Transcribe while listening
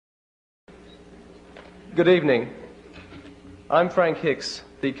Good evening. I'm Frank Hicks,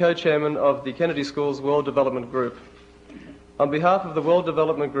 the co-chairman of the Kennedy School's World Development Group. On behalf of the World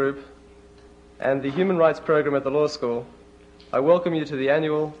Development Group and the Human Rights Program at the Law School, I welcome you to the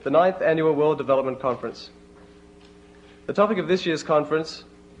 9th Annual World Development Conference. The topic of this year's conference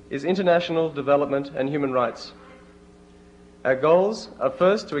is International Development and Human Rights. Our goals are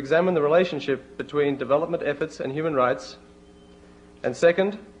first to examine the relationship between development efforts and human rights, and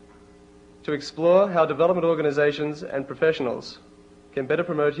second, to explore how development organizations and professionals can better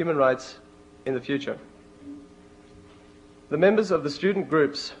promote human rights in the future. The members of the student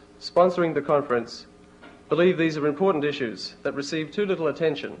groups sponsoring the conference believe these are important issues that receive too little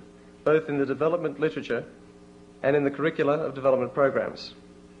attention, both in the development literature and in the curricula of development programs.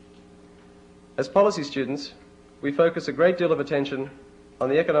 As policy students, we focus a great deal of attention on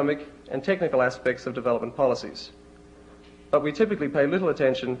the economic and technical aspects of development policies, but we typically pay little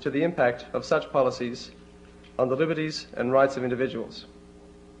attention to the impact of such policies on the liberties and rights of individuals.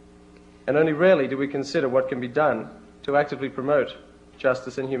 And only rarely do we consider what can be done to actively promote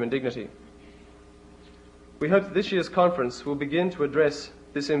justice and human dignity. We hope that this year's conference will begin to address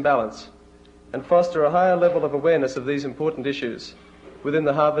this imbalance and foster a higher level of awareness of these important issues within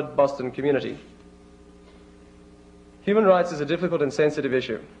the Harvard-Boston community. Human rights is a difficult and sensitive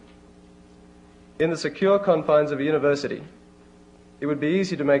issue. In the secure confines of a university, it would be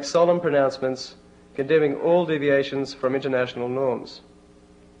easy to make solemn pronouncements condemning all deviations from international norms.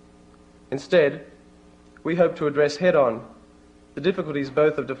 Instead, we hope to address head-on the difficulties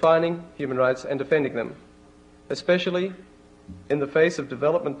both of defining human rights and defending them, especially in the face of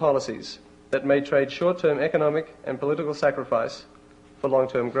development policies that may trade short-term economic and political sacrifice for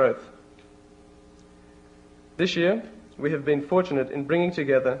long-term growth. This year, we have been fortunate in bringing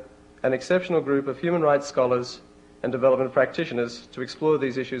together an exceptional group of human rights scholars and development practitioners to explore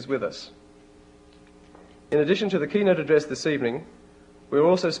these issues with us. In addition to the keynote address this evening, we're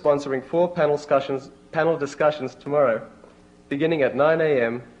also sponsoring 4 panel discussions tomorrow, beginning at 9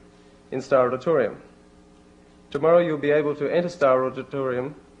 a.m. in Starr Auditorium. Tomorrow you'll be able to enter Starr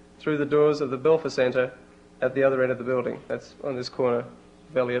Auditorium through the doors of the Belfer Center at the other end of the building. That's on this corner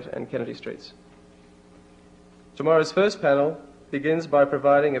of Elliott and Kennedy Streets. Tomorrow's first panel begins by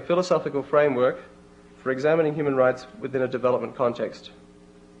providing a philosophical framework for examining human rights within a development context.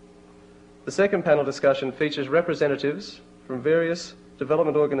 The second panel discussion features representatives from various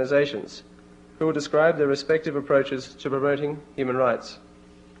development organizations who will describe their respective approaches to promoting human rights.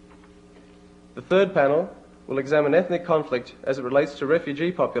 The third panel will examine ethnic conflict as it relates to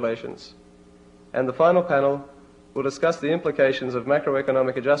refugee populations, and the final panel will discuss the implications of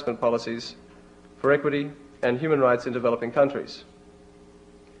macroeconomic adjustment policies for equity and human rights in developing countries.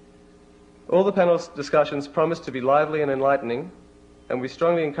 All the panel discussions promise to be lively and enlightening, and we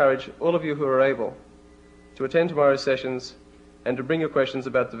strongly encourage all of you who are able to attend tomorrow's sessions and to bring your questions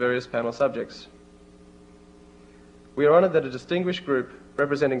about the various panel subjects. We are honored that a distinguished group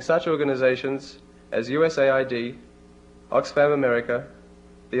representing such organizations as USAID, Oxfam America,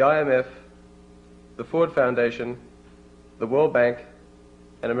 the IMF, the Ford Foundation, the World Bank,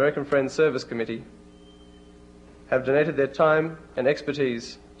 and American Friends Service Committee have donated their time and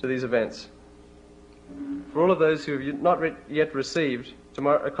expertise to these events. For all of those who have not yet received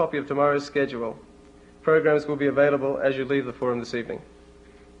a copy of tomorrow's schedule, programs will be available as you leave the forum this evening.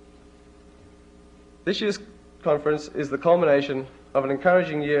 This year's conference is the culmination of an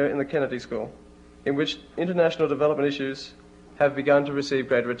encouraging year in the Kennedy School, in which international development issues have begun to receive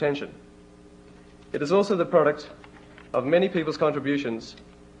greater attention. It is also the product of many people's contributions,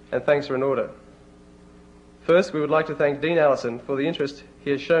 and thanks are in order. First, we would like to thank Dean Allison for the interest he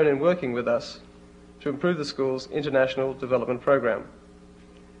has shown in working with us to improve the school's international development program.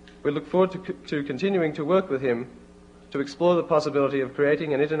 We look forward to continuing to work with him to explore the possibility of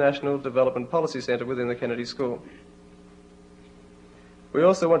creating an international development policy center within the Kennedy School. We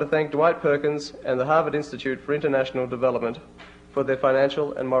also want to thank Dwight Perkins and the Harvard Institute for International Development for their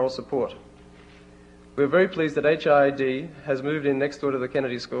financial and moral support. We are very pleased that HID has moved in next door to the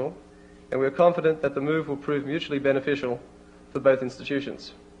Kennedy School, and we are confident that the move will prove mutually beneficial for both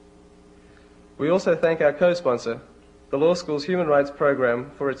institutions. We also thank our co-sponsor, the Law School's Human Rights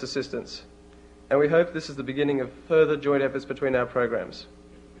Program, for its assistance, and we hope this is the beginning of further joint efforts between our programs.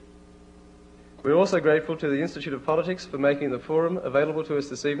 We are also grateful to the Institute of Politics for making the forum available to us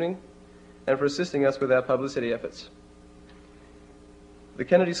this evening and for assisting us with our publicity efforts. The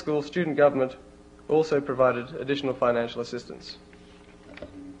Kennedy School student government also provided additional financial assistance.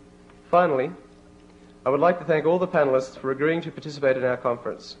 Finally, I would like to thank all the panelists for agreeing to participate in our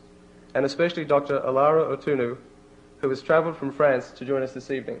conference, and especially Dr. Alara Otunu, who has traveled from France to join us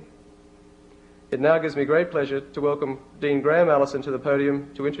this evening. It now gives me great pleasure to welcome Dean Graham Allison to the podium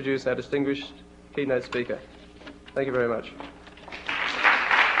to introduce our distinguished keynote speaker. Thank you very much.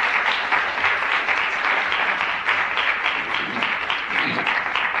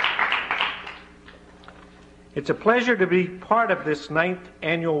 It's a pleasure to be part of this 9th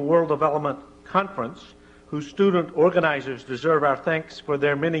Annual World Development Conference, whose student organizers deserve our thanks for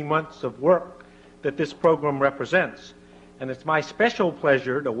their many months of work that this program represents. And it's my special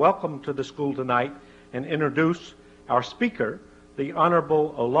pleasure to welcome to the school tonight and introduce our speaker, the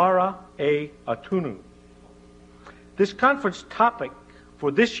Honorable Olara A. Otunu. This conference topic for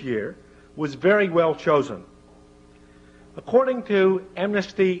this year was very well chosen. According to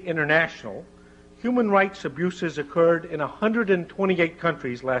Amnesty International, human rights abuses occurred in 128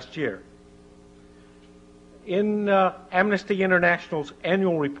 countries last year. In Amnesty International's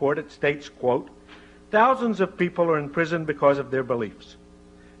annual report, it states, quote, "Thousands of people are in prison because of their beliefs.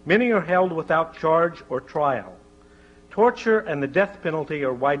 Many are held without charge or trial. Torture and the death penalty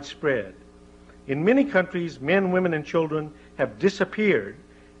are widespread. In many countries, men, women, and children have disappeared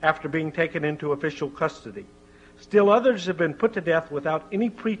after being taken into official custody. Still others have been put to death without any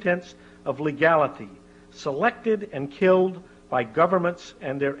pretense of legality, selected and killed by governments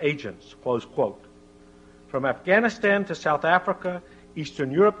and their agents," close quote. From Afghanistan to South Africa,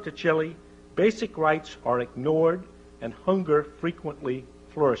 Eastern Europe to Chile, basic rights are ignored and hunger frequently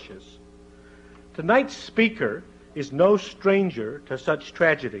flourishes. Tonight's speaker is no stranger to such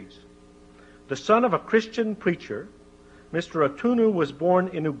tragedies. The son of a Christian preacher, Mr. Otunu was born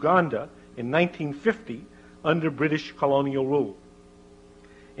in Uganda in 1950 under British colonial rule.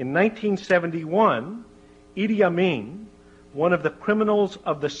 In 1971, Idi Amin, one of the criminals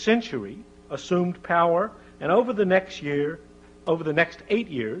of the century, assumed power and over the next 8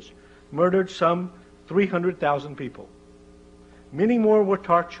 years, murdered some 300,000 people. Many more were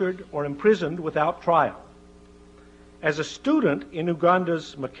tortured or imprisoned without trial. As a student in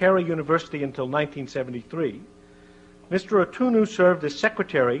Uganda's Makerere University until 1973, Mr. Otunu served as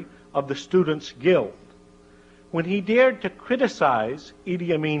secretary of the Students' Guild. When he dared to criticize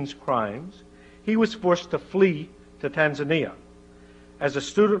Idi Amin's crimes, he was forced to flee to Tanzania. As a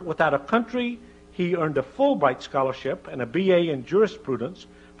student without a country, he earned a Fulbright scholarship and a BA in jurisprudence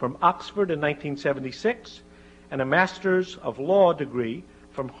from Oxford in 1976 and a Master's of Law degree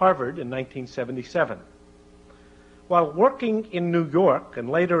from Harvard in 1977. While working in New York and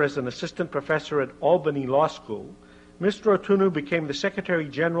later as an assistant professor at Albany Law School, Mr. Otunu became the Secretary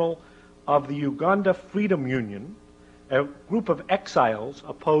General of the Uganda Freedom Union, a group of exiles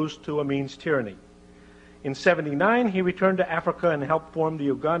opposed to Amin's tyranny. In 1979, he returned to Africa and helped form the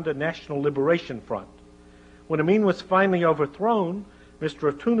Uganda National Liberation Front. When Amin was finally overthrown,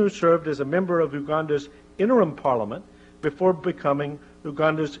 Mr. Otunu served as a member of Uganda's interim parliament before becoming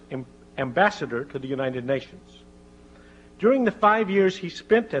Uganda's ambassador to the United Nations. During the 5 years he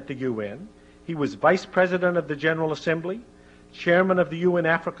spent at the UN, he was Vice President of the General Assembly, Chairman of the UN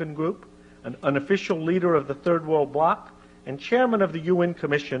African Group, an unofficial leader of the Third World Bloc, and Chairman of the UN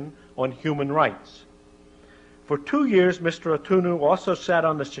Commission on Human Rights. For 2 years, Mr. Otunu also sat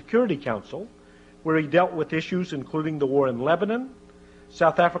on the Security Council, where he dealt with issues including the war in Lebanon,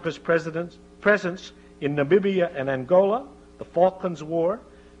 South Africa's presence in Namibia and Angola, the Falklands War,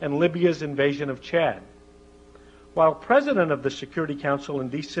 and Libya's invasion of Chad. While President of the Security Council in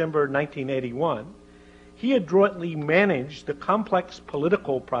December 1981, he adroitly managed the complex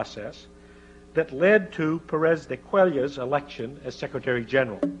political process that led to Perez de Cuellar's election as Secretary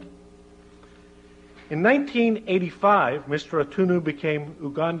General. In 1985, Mr. Otunu became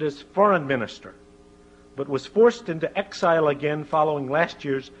Uganda's foreign minister, but was forced into exile again following last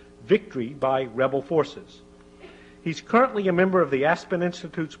year's victory by rebel forces. He's currently a member of the Aspen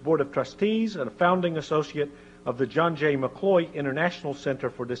Institute's Board of Trustees and a founding associate of the John J. McCloy International Center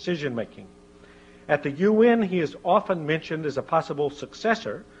for Decision Making. At the UN, he is often mentioned as a possible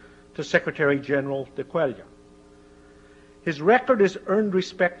successor to Secretary General de Cuellar. His record has earned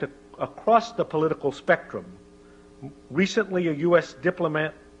respect across the political spectrum. Recently, a U.S.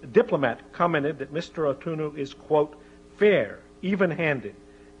 diplomat commented that Mr. Otunu is, quote, fair, even-handed,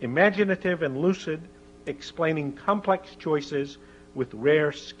 imaginative, and lucid, explaining complex choices with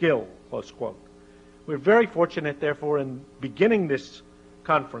rare skill, close quote. We're very fortunate, therefore, in beginning this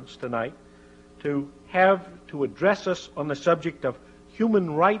conference tonight to have to address us on the subject of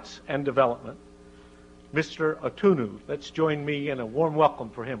human rights and development, Mr. Otunu. Let's join me in a warm welcome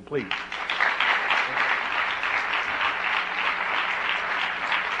for him, please.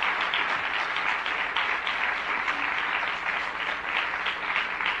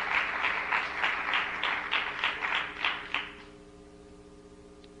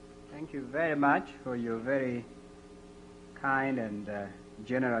 Thank you very much for your very kind and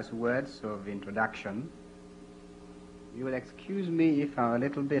generous words of introduction. You will excuse me if I'm a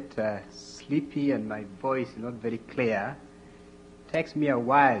little bit sleepy and my voice is not very clear. It takes me a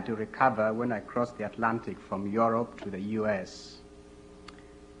while to recover when I cross the Atlantic from Europe to the US.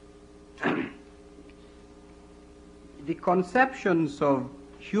 The conceptions of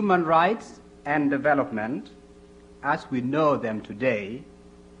human rights and development, as we know them today,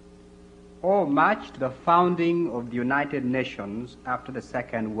 owe much to the founding of the United Nations after the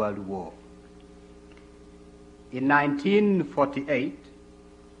Second World War. In 1948,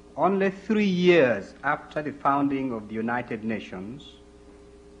 only 3 years after the founding of the United Nations,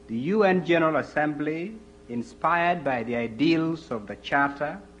 the UN General Assembly, inspired by the ideals of the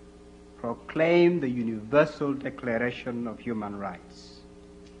Charter, proclaimed the Universal Declaration of Human Rights.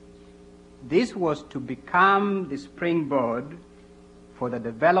 This was to become the springboard for the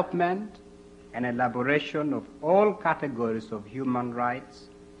development and elaboration of all categories of human rights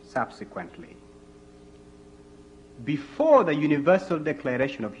subsequently. Before the Universal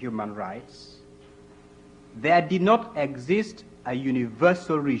Declaration of Human Rights, there did not exist a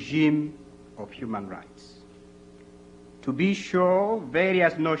universal regime of human rights. To be sure,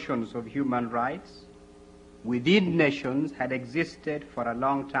 various notions of human rights within nations had existed for a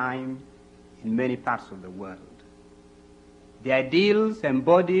long time in many parts of the world. The ideals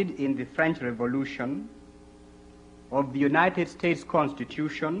embodied in the French Revolution, of the United States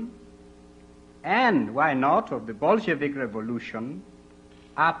Constitution, and, why not, of the Bolshevik Revolution,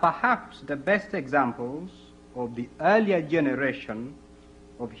 are perhaps the best examples of the earlier generation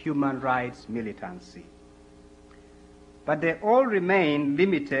of human rights militancy. But they all remain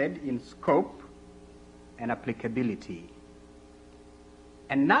limited in scope and applicability.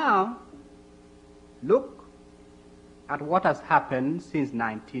 And now, look at what has happened since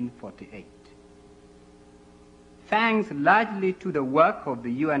 1948. Thanks largely to the work of the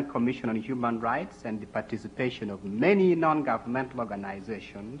UN Commission on Human Rights and the participation of many non-governmental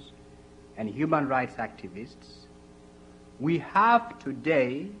organizations and human rights activists, we have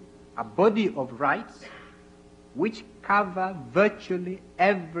today a body of rights which cover virtually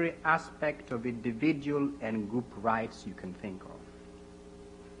every aspect of individual and group rights you can think of.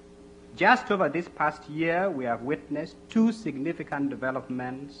 Just over this past year, we have witnessed 2 significant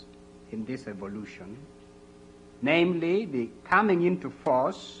developments in this evolution, namely the coming into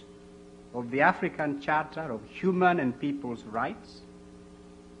force of the African Charter of Human and People's Rights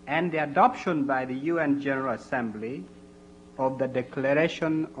and the adoption by the UN General Assembly of the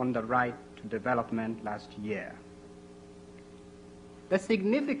Declaration on the Right to Development last year. The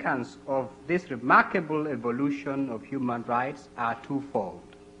significance of this remarkable evolution of human rights are twofold.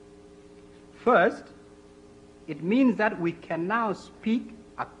 First, it means that we can now speak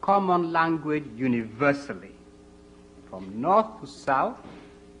a common language universally, from north to south,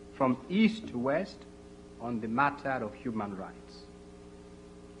 from east to west, on the matter of human rights.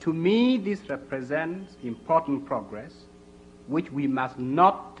 To me, this represents important progress, which we must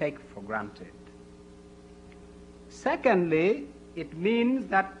not take for granted. Secondly, it means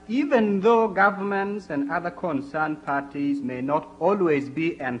that even though governments and other concerned parties may not always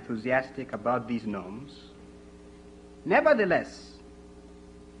be enthusiastic about these norms, nevertheless,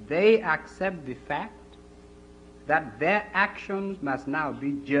 they accept the fact that their actions must now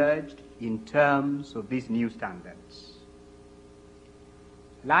be judged in terms of these new standards.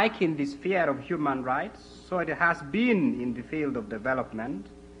 Like in the sphere of human rights, so it has been in the field of development,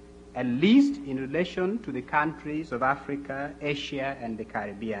 at least in relation to the countries of Africa, Asia, and the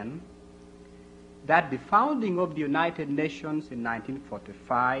Caribbean, that the founding of the United Nations in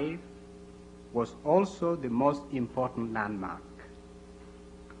 1945 was also the most important landmark.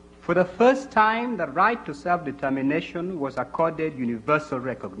 For the first time, the right to self-determination was accorded universal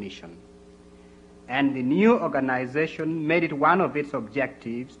recognition, and the new organization made it one of its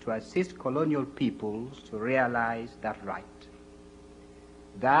objectives to assist colonial peoples to realize that right.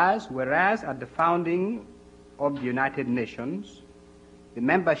 Thus, whereas at the founding of the United Nations, the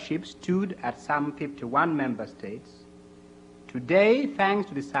membership stood at some 51 member states, today, thanks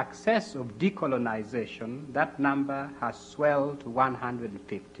to the success of decolonization, that number has swelled to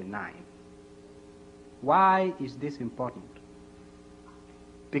 159. Why is this important?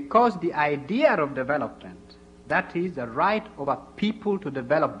 Because the idea of development, that is, the right of a people to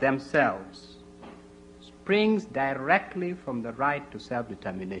develop themselves, springs directly from the right to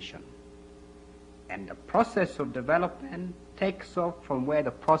self-determination. And the process of development takes off from where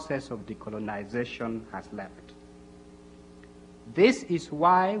the process of decolonization has left. This is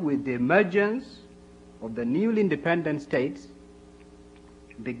why, with the emergence of the newly independent states,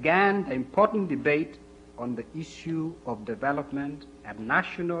 began the important debate on the issue of development at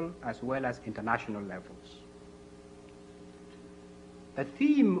national as well as international levels. The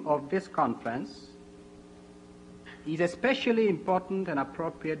theme of this conference is especially important and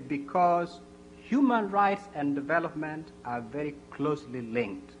appropriate because human rights and development are very closely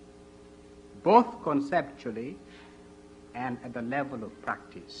linked, both conceptually and at the level of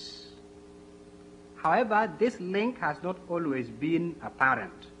practice. However, this link has not always been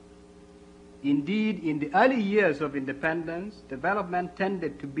apparent. Indeed, in the early years of independence, development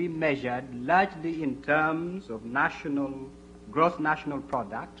tended to be measured largely in terms of gross national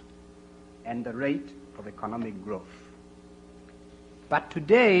product and the rate of economic growth. But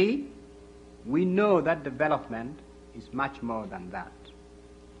today, we know that development is much more than that.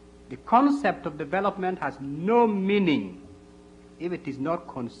 The concept of development has no meaning if it is not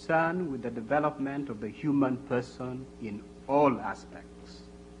concerned with the development of the human person in all aspects.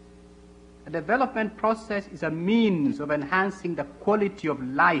 The development process is a means of enhancing the quality of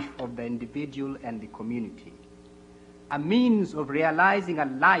life of the individual and the community, a means of realizing a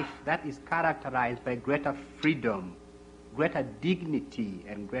life that is characterized by greater freedom, greater dignity,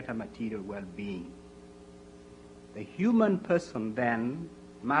 and greater material well-being. The human person, then,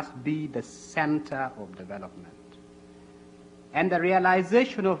 must be the center of development. And the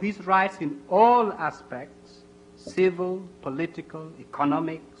realization of his rights in all aspects, civil, political,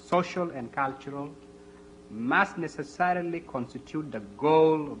 economic, social, and cultural, must necessarily constitute the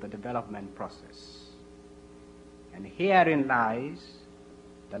goal of the development process. And herein lies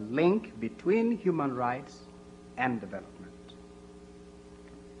the link between human rights and development.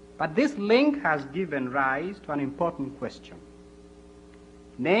 But this link has given rise to an important question,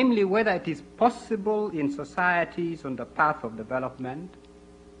 namely whether it is possible in societies on the path of development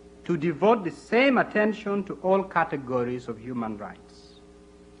to devote the same attention to all categories of human rights.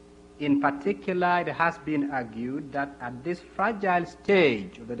 In particular, it has been argued that at this fragile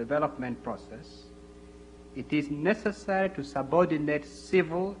stage of the development process, it is necessary to subordinate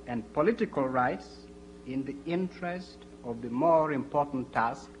civil and political rights in the interest of the more important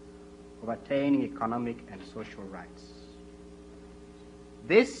task of attaining economic and social rights.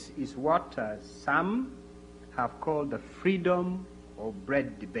 This is what some have called the freedom of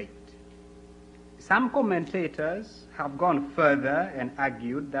bread debate. Some commentators have gone further and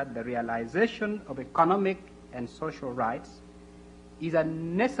argued that the realization of economic and social rights is a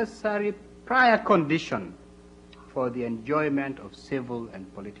necessary prior condition for the enjoyment of civil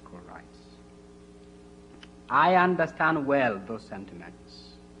and political rights. I understand well those sentiments.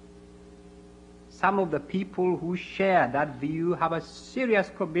 Some of the people who share that view have a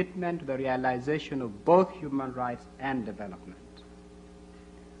serious commitment to the realization of both human rights and development.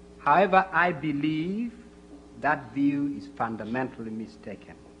 However, I believe that view is fundamentally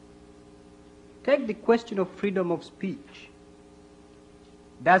mistaken. Take the question of freedom of speech.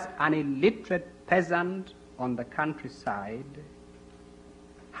 Does an illiterate peasant on the countryside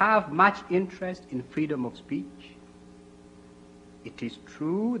have much interest in freedom of speech? It is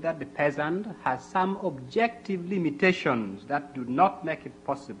true that the peasant has some objective limitations that do not make it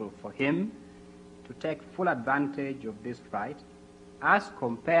possible for him to take full advantage of this right, as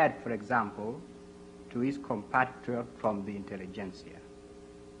compared, for example, to his compatriot from the intelligentsia.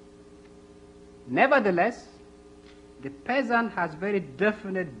 Nevertheless, the peasant has very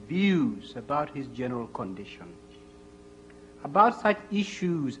definite views about his general condition, about such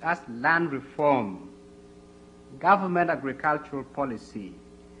issues as land reform, government agricultural policy,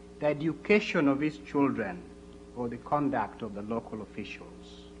 the education of his children, or the conduct of the local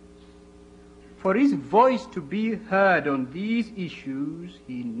officials. For his voice to be heard on these issues,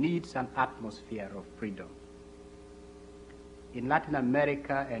 he needs an atmosphere of freedom. In Latin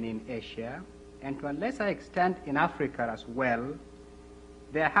America and in Asia, and to a lesser extent in Africa as well,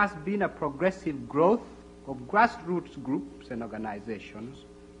 there has been a progressive growth of grassroots groups and organizations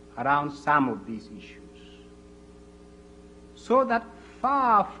around some of these issues. So that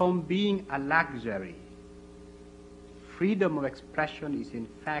far from being a luxury, freedom of expression is in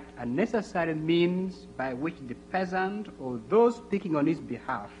fact a necessary means by which the peasant or those speaking on his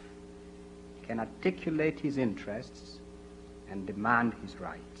behalf can articulate his interests and demand his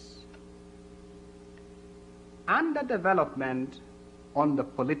rights. Underdevelopment on the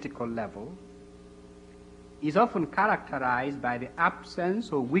political level is often characterized by the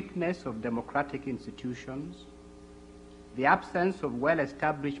absence or weakness of democratic institutions, the absence of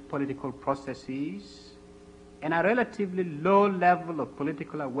well-established political processes, and a relatively low level of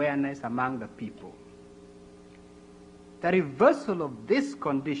political awareness among the people. The reversal of this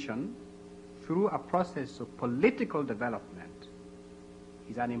condition through a process of political development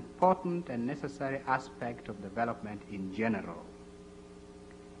is an important and necessary aspect of development in general.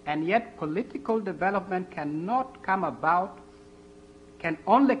 And yet political development can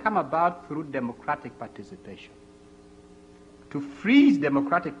only come about through democratic participation. To freeze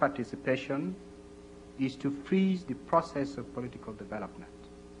democratic participation is to freeze the process of political development.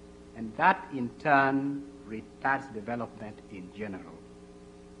 And that in turn retards development in general.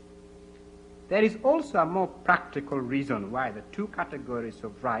 There is also a more practical reason why the two categories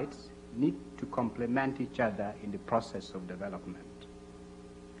of rights need to complement each other in the process of development.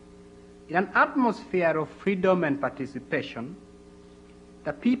 In an atmosphere of freedom and participation,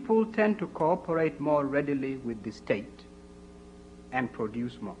 the people tend to cooperate more readily with the state and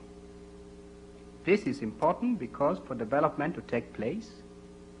produce more. This is important because for development to take place,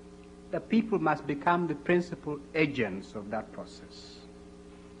 the people must become the principal agents of that process.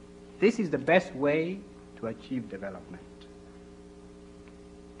 This is the best way to achieve development.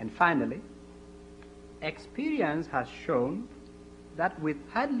 And finally, experience has shown that with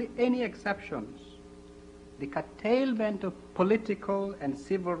hardly any exceptions, the curtailment of political and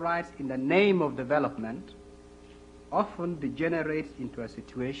civil rights in the name of development often degenerates into a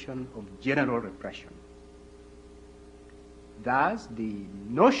situation of general repression. Thus, the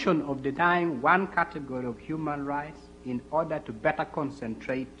notion of denying one category of human rights in order to better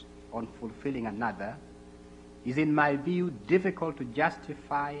concentrate on fulfilling another is, in my view, difficult to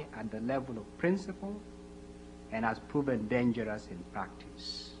justify at the level of principle and has proven dangerous in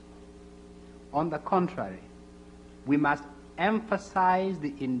practice. On the contrary, we must emphasize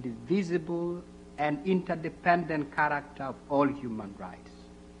the indivisible and interdependent character of all human rights,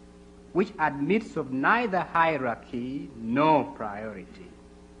 which admits of neither hierarchy nor priority,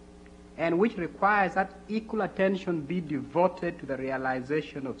 and which requires that equal attention be devoted to the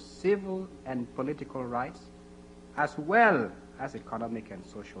realization of civil and political rights, as well as economic and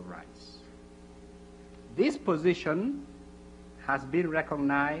social rights. This position has been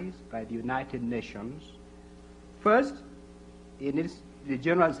recognized by the United Nations, first in the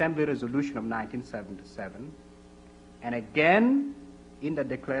General Assembly Resolution of 1977, and again in the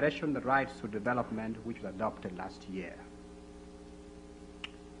Declaration on the Rights to Development, which was adopted last year.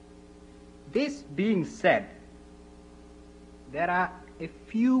 This being said, there are a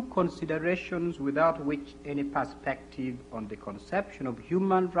few considerations without which any perspective on the conception of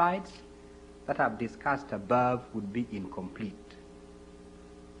human rights that I've discussed above would be incomplete.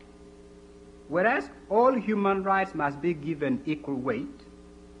 Whereas all human rights must be given equal weight,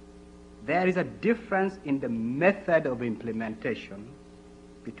 there is a difference in the method of implementation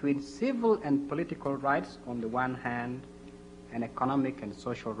between civil and political rights on the one hand and economic and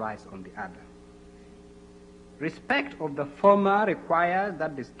social rights on the other. Respect of the former requires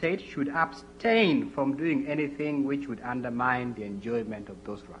that the state should abstain from doing anything which would undermine the enjoyment of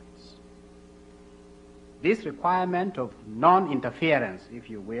those rights. This requirement of non-interference, if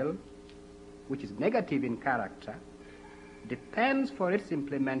you will, which is negative in character, depends for its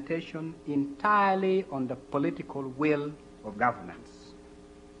implementation entirely on the political will of governments.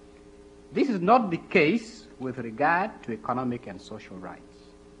 This is not the case with regard to economic and social rights.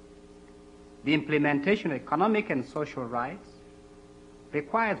 The implementation of economic and social rights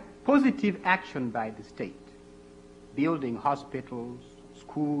requires positive action by the state, building hospitals,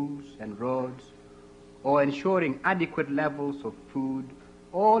 schools, and roads, or ensuring adequate levels of food,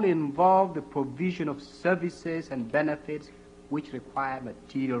 all involve the provision of services and benefits which require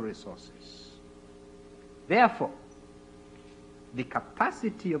material resources. Therefore, the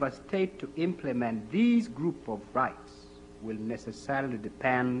capacity of a state to implement these group of rights will necessarily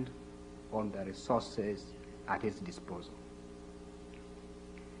depend on the resources at its disposal.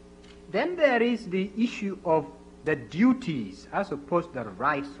 Then there is the issue of the duties as opposed to the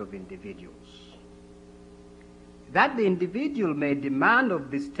rights of individuals. That the individual may demand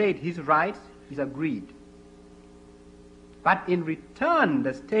of the state his rights is agreed. But in return,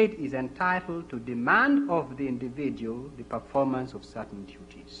 the state is entitled to demand of the individual the performance of certain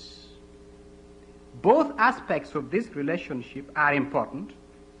duties. Both aspects of this relationship are important,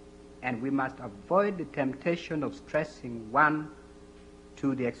 and we must avoid the temptation of stressing one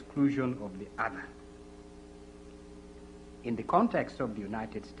to the exclusion of the other. In the context of the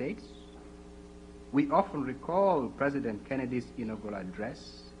United States, we often recall President Kennedy's inaugural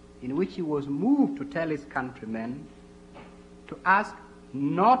address, in which he was moved to tell his countrymen to ask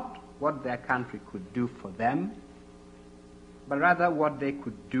not what their country could do for them, but rather what they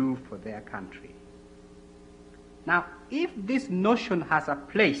could do for their country. Now, if this notion has a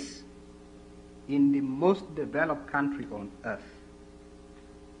place in the most developed country on earth,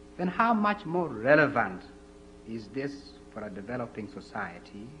 then how much more relevant is this for a developing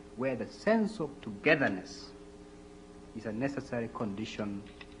society where the sense of togetherness is a necessary condition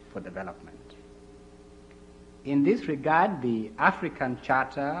for development. In this regard, the African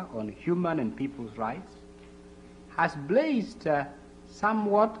Charter on Human and People's Rights has blazed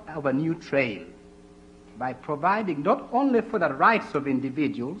somewhat of a new trail by providing not only for the rights of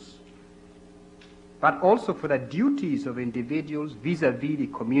individuals, but also for the duties of individuals vis-à-vis the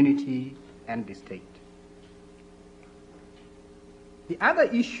community and the state. The other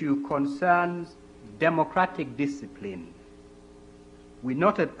issue concerns democratic discipline. We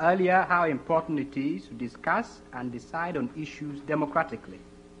noted earlier how important it is to discuss and decide on issues democratically.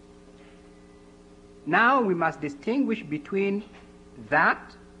 Now we must distinguish between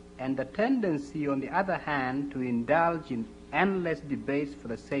that and the tendency, on the other hand, to indulge in endless debates for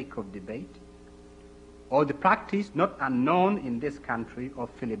the sake of debate, or the practice not unknown in this country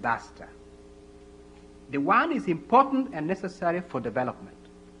of filibuster. The one is important and necessary for development,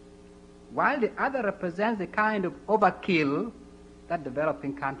 while the other represents a kind of overkill that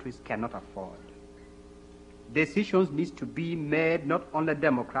developing countries cannot afford. Decisions need to be made not only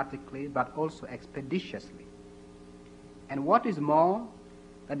democratically, but also expeditiously. And what is more,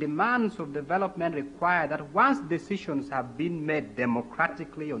 the demands of development require that once decisions have been made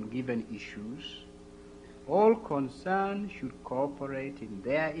democratically on given issues, all concerned should cooperate in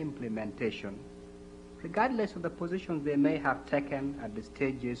their implementation, regardless of the positions they may have taken at the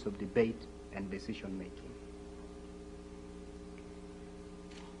stages of debate and decision-making.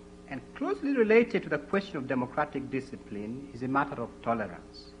 And closely related to the question of democratic discipline is a matter of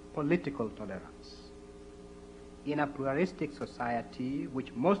tolerance, political tolerance. In a pluralistic society,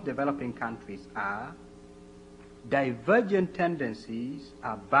 which most developing countries are, divergent tendencies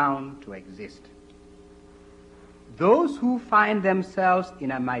are bound to exist. Those who find themselves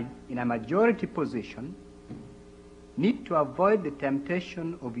in a majority position need to avoid the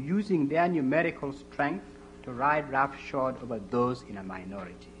temptation of using their numerical strength to ride roughshod over those in a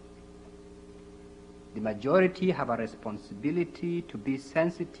minority. The majority have a responsibility to be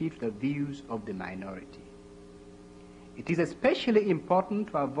sensitive to the views of the minority. It is especially important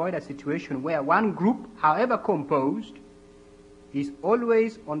to avoid a situation where one group, however composed, is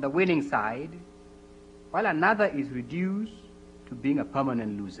always on the winning side, while another is reduced to being a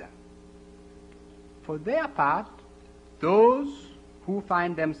permanent loser. For their part, those who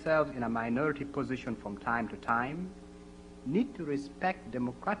find themselves in a minority position from time to time need to respect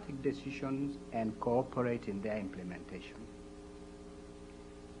democratic decisions and cooperate in their implementation.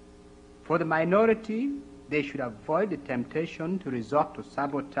 For the minority, they should avoid the temptation to resort to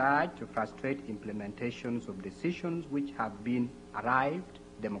sabotage to frustrate implementations of decisions which have been arrived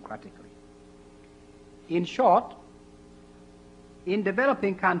democratically. In short, in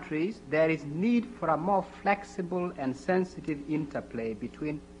developing countries, there is need for a more flexible and sensitive interplay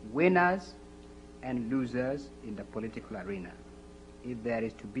between winners and losers in the political arena, if there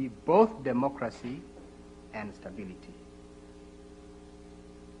is to be both democracy and stability.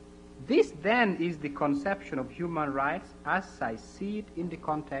 This then is the conception of human rights as I see it in the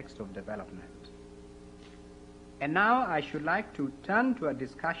context of development. And now I should like to turn to a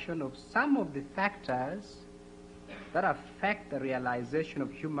discussion of some of the factors that affect the realization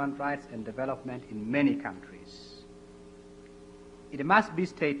of human rights and development in many countries. It must be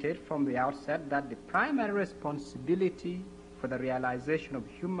stated from the outset that the primary responsibility for the realization of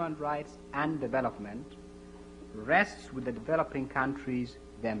human rights and development rests with the developing countries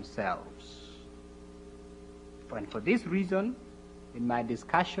themselves. And for this reason, in my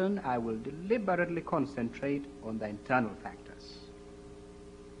discussion, I will deliberately concentrate on the internal factors.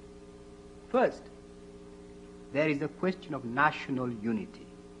 First, there is the question of national unity.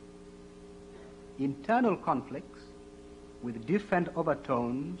 Internal conflicts with different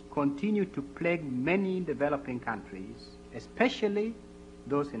overtones continue to plague many developing countries, especially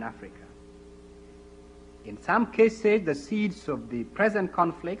those in Africa. In some cases, the seeds of the present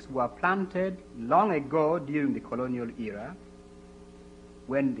conflicts were planted long ago during the colonial era,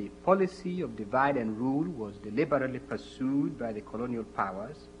 when the policy of divide and rule was deliberately pursued by the colonial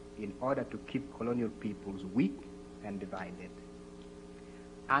powers in order to keep colonial peoples weak and divided.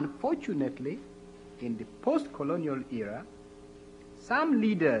 Unfortunately, in the post-colonial era, some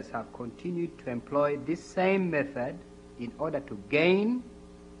leaders have continued to employ this same method in order to gain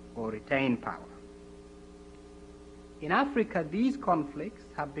or retain power. In Africa, these conflicts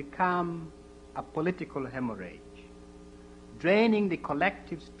have become a political hemorrhage, draining the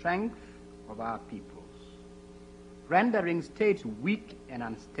collective strength of our peoples, rendering states weak and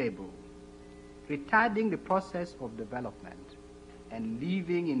unstable, retarding the process of development, and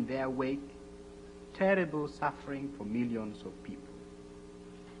leaving in their wake terrible suffering for millions of people.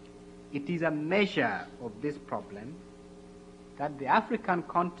 It is a measure of this problem that the African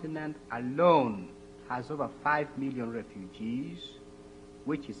continent alone has over 5 million refugees,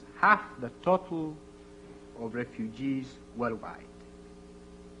 which is half the total of refugees worldwide.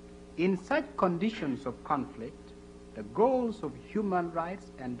 In such conditions of conflict, the goals of human rights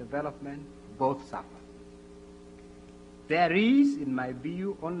and development both suffer. There is, in my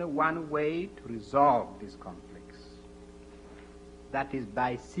view, only one way to resolve these conflicts. That is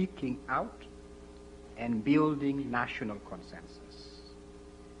by seeking out and building national consensus.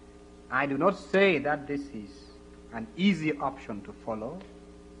 I do not say that this is an easy option to follow,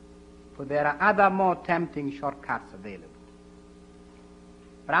 for there are other more tempting shortcuts available.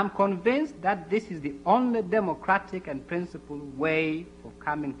 But I'm convinced that this is the only democratic and principled way of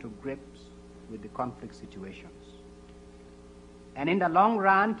coming to grips with the conflict situations. And in the long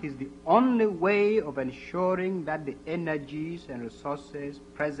run, it is the only way of ensuring that the energies and resources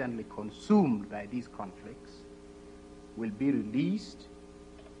presently consumed by these conflicts will be released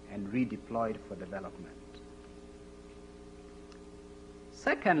and redeployed for development.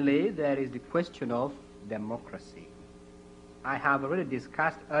 Secondly, there is the question of democracy. I have already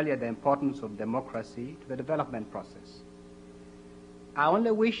discussed earlier the importance of democracy to the development process. I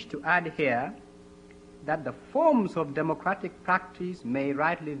only wish to add here that the forms of democratic practice may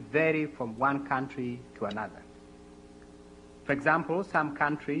rightly vary from one country to another. For example, some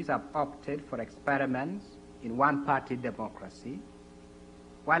countries have opted for experiments in one-party democracy,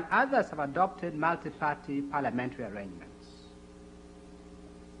 while others have adopted multi-party parliamentary arrangements.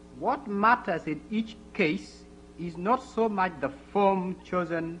 What matters in each case is not so much the form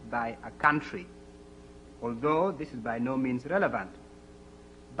chosen by a country, although this is by no means relevant,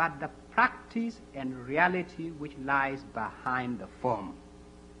 but the practice and reality which lies behind the form.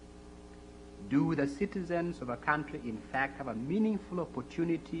 Do the citizens of a country in fact have a meaningful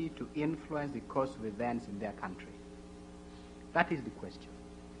opportunity to influence the course of events in their country? That is the question.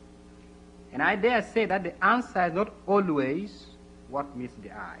 And I dare say that the answer is not always what meets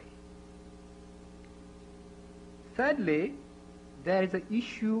the eye. Thirdly, there is the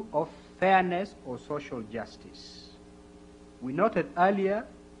issue of fairness or social justice. We noted earlier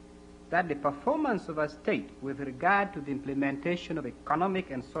that the performance of a state with regard to the implementation of economic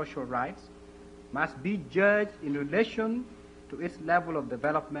and social rights must be judged in relation to its level of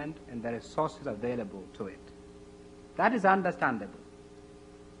development and the resources available to it. That is understandable.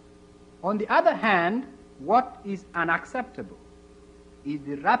 On the other hand, what is unacceptable is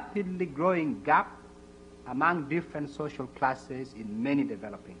the rapidly growing gap among different social classes in many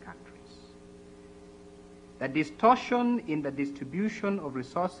developing countries. The distortion in the distribution of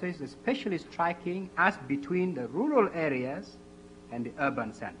resources is especially striking as between the rural areas and the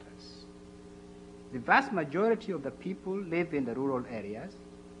urban centers. The vast majority of the people live in the rural areas,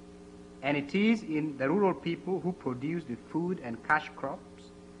 and it is in the rural people who produce the food and cash crops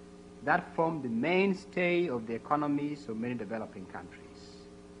that form the mainstay of the economies of many developing countries.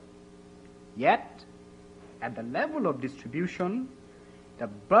 Yet, at the level of distribution, the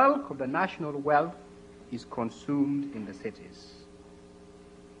bulk of the national wealth is consumed in the cities.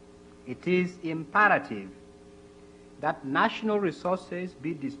 It is imperative that national resources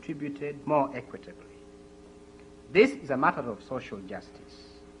be distributed more equitably. This is a matter of social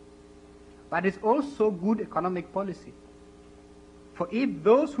justice, but it's also good economic policy. For if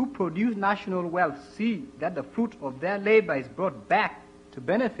those who produce national wealth see that the fruit of their labor is brought back to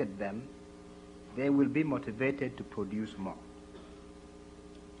benefit them, they will be motivated to produce more.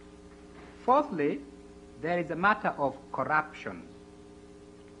 Fourthly, there is a matter of corruption.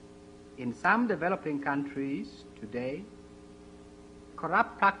 In some developing countries today,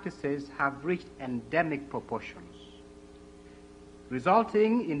 corrupt practices have reached endemic proportions,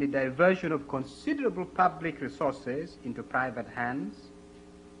 resulting in the diversion of considerable public resources into private hands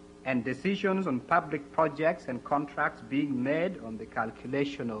and decisions on public projects and contracts being made on the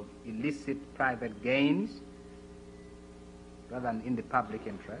calculation of illicit private gains rather than in the public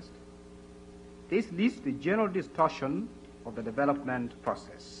interest. This leads to general distortion of the development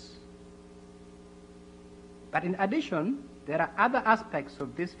process. But in addition, there are other aspects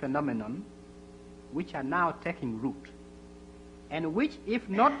of this phenomenon which are now taking root, and which, if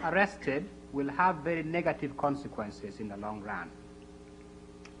not arrested, will have very negative consequences in the long run.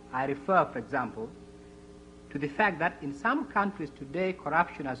 I refer, for example, to the fact that in some countries today,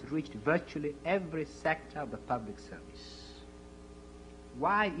 corruption has reached virtually every sector of the public service.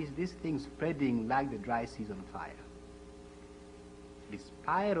 Why is this thing spreading like the dry season fire? The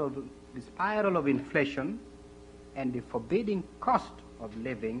spiral of inflation and the forbidding cost of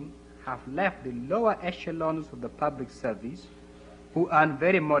living have left the lower echelons of the public service, who earn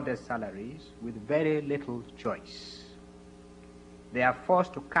very modest salaries, with very little choice. They are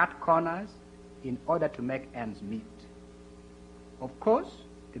forced to cut corners in order to make ends meet. Of course,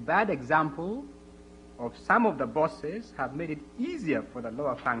 the bad example of some of the bosses have made it easier for the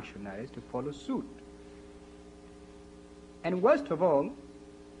lower functionaries to follow suit. And worst of all,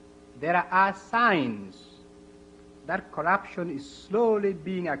 there are signs that corruption is slowly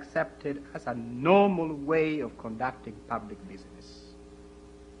being accepted as a normal way of conducting public business.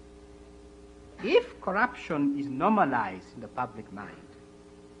 If corruption is normalized in the public mind,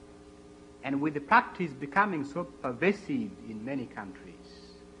 and with the practice becoming so pervasive in many countries,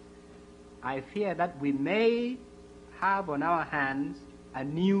 I fear that we may have on our hands a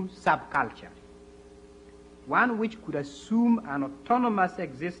new subculture, one which could assume an autonomous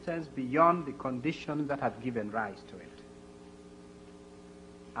existence beyond the conditions that have given rise to it.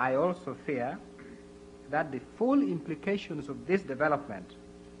 I also fear that the full implications of this development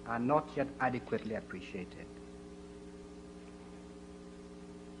are not yet adequately appreciated.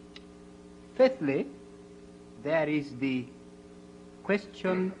 Fifthly, there is the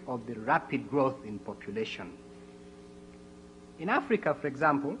question of the rapid growth in population. In Africa, for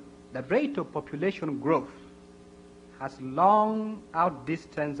example, the rate of population growth has long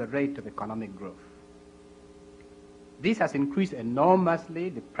outdistanced the rate of economic growth. This has increased enormously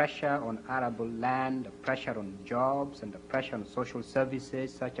the pressure on arable land, the pressure on jobs, and the pressure on social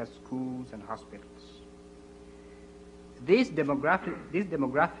services such as schools and hospitals. This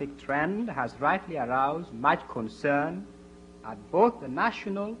demographic trend has rightly aroused much concern at both the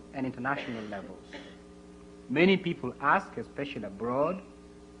national and international levels. Many people ask, especially abroad,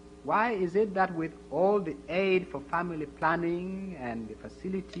 why is it that with all the aid for family planning and the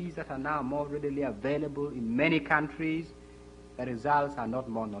facilities that are now more readily available in many countries, the results are not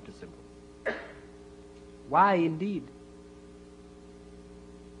more noticeable? Why indeed?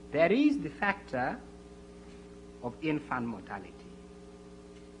 There is the factor of infant mortality,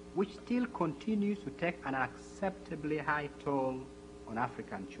 which still continues to take an unacceptably high toll on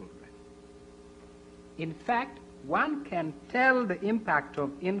African children. In fact, one can tell the impact of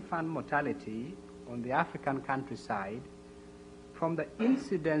infant mortality on the African countryside from the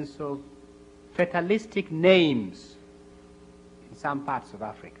incidence of fatalistic names in some parts of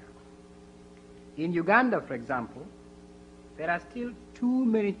Africa. In Uganda, for example, there are still too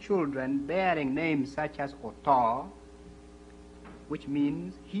many children bearing names such as Otor, which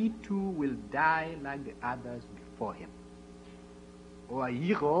means he too will die like the others before him, or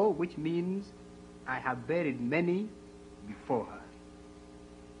Yiro, which means I have buried many before her.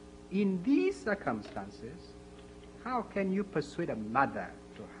 In these circumstances, how can you persuade a mother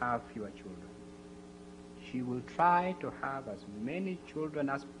to have fewer children? She will try to have as many children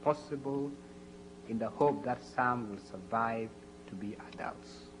as possible in the hope that some will survive to be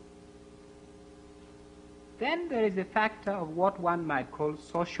adults. Then there is the factor of what one might call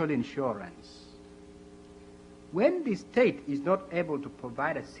social insurance. When the state is not able to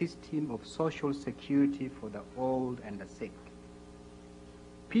provide a system of social security for the old and the sick,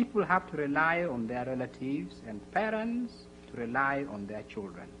 people have to rely on their relatives and parents to rely on their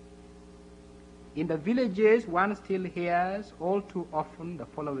children. In the villages, one still hears all too often the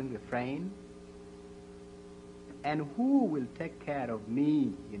following refrain: "And who will take care of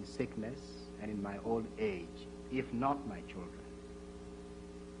me in sickness and in my old age, if not my children?"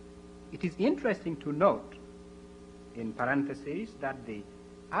 It is interesting to note, in parentheses, that the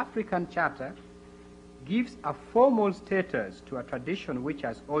African Charter gives a formal status to a tradition which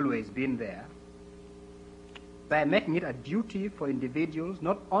has always been there by making it a duty for individuals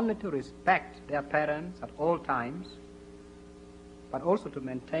not only to respect their parents at all times, but also to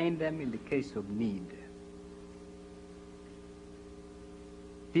maintain them in the case of need.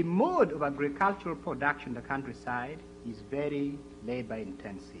 The mode of agricultural production in the countryside is very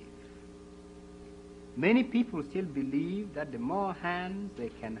labor-intensive. Many people still believe that the more hands they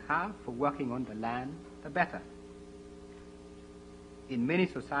can have for working on the land, the better. In many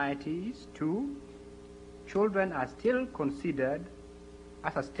societies, too, children are still considered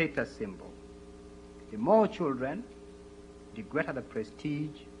as a status symbol. The more children, the greater the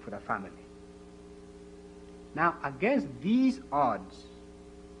prestige for the family. Now, against these odds,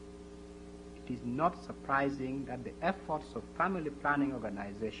 it is not surprising that the efforts of family planning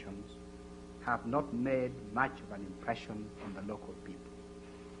organizations have not made much of an impression on the local people.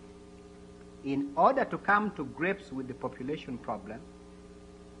 In order to come to grips with the population problem,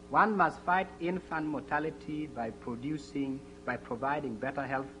 one must fight infant mortality by providing better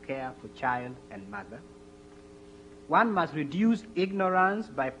health care for child and mother. One must reduce ignorance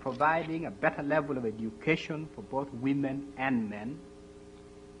by providing a better level of education for both women and men.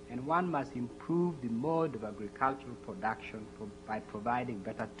 And one must improve the mode of agricultural production by providing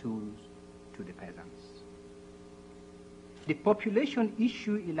better tools to the peasants. The population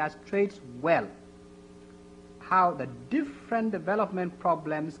issue illustrates well how the different development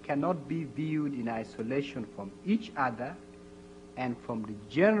problems cannot be viewed in isolation from each other and from the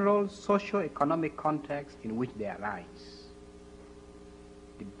general socio-economic context in which they arise.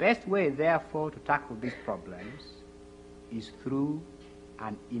 The best way, therefore, to tackle these problems is through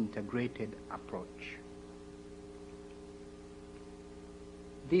an integrated approach.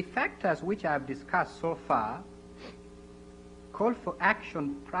 The factors which I have discussed so far call for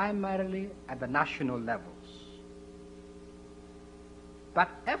action primarily at the national levels. But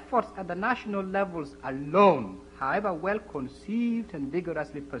efforts at the national levels alone, however well conceived and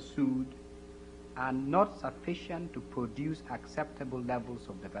vigorously pursued, are not sufficient to produce acceptable levels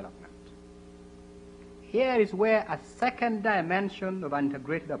of development. Here is where a second dimension of an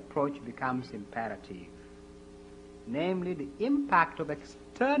integrated approach becomes imperative, namely the impact of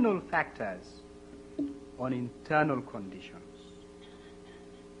external factors on internal conditions.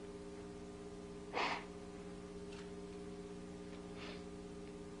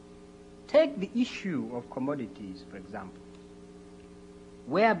 Take the issue of commodities, for example,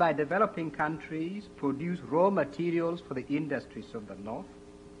 whereby developing countries produce raw materials for the industries of the North,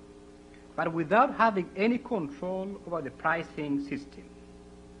 but without having any control over the pricing system.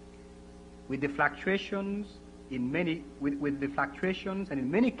 With the fluctuations and in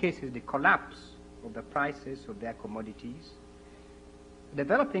many cases the collapse of the prices of their commodities,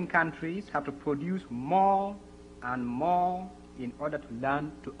 developing countries have to produce more and more in order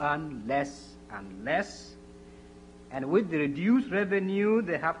to earn less and less. And with the reduced revenue,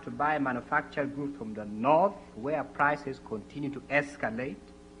 they have to buy manufactured goods from the North, where prices continue to escalate,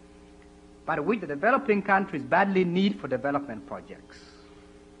 but which the developing countries badly need for development projects.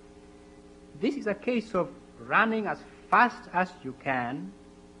 This is a case of running as fast as you can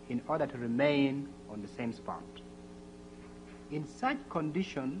in order to remain on the same spot. In such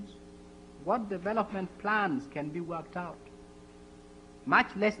conditions, what development plans can be worked out?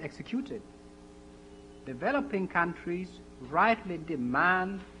 Much less executed. Developing countries rightly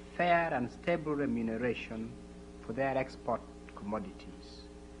demand fair and stable remuneration for their export commodities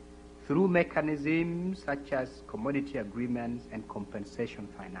through mechanisms such as commodity agreements and compensation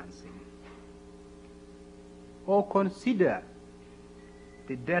financing. Or consider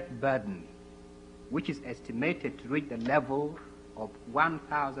the debt burden, which is estimated to reach the level of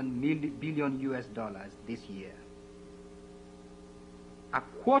 $1,000 billion this year. A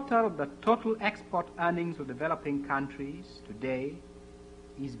quarter of the total export earnings of developing countries today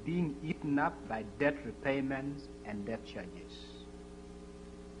is being eaten up by debt repayments and debt charges.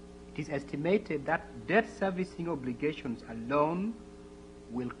 It is estimated that debt servicing obligations alone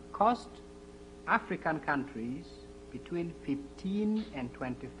will cost African countries between 15 and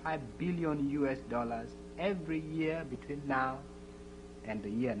 25 billion US dollars every year between now and the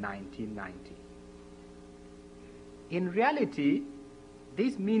year 1990. In reality,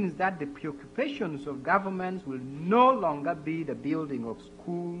 this means that the preoccupations of governments will no longer be the building of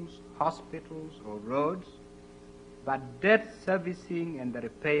schools, hospitals, or roads, but debt servicing and the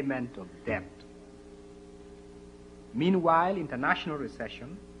repayment of debt. Meanwhile, international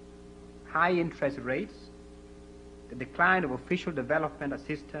recession, high interest rates, the decline of official development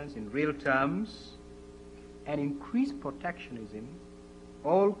assistance in real terms, and increased protectionism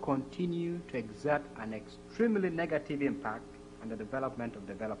all continue to exert an extremely negative impact on the development of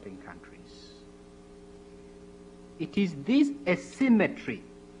developing countries. It is this asymmetry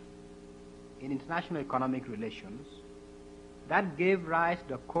in international economic relations that gave rise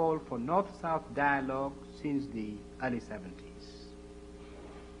to the call for North-South dialogue since the early 70s,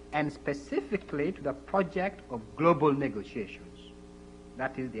 and specifically to the project of global negotiations.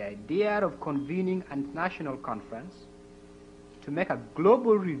 That is the idea of convening an international conference to make a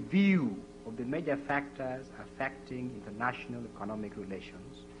global review of the major factors affecting international economic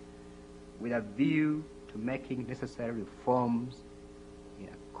relations with a view to making necessary reforms in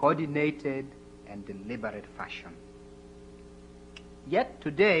a coordinated and deliberate fashion. Yet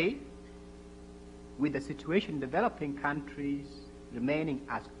today, with the situation in developing countries remaining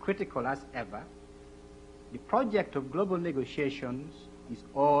as critical as ever, the project of global negotiations is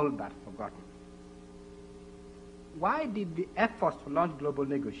all but forgotten. Why did the efforts to launch global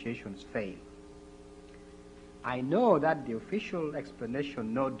negotiations fail? I know that the official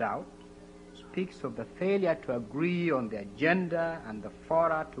explanation, no doubt, speaks of the failure to agree on the agenda and the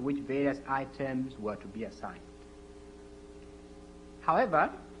fora to which various items were to be assigned. However,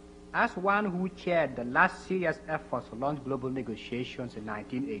 as one who chaired the last serious efforts to launch global negotiations in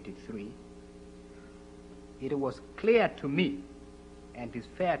 1983, it was clear to me, and it is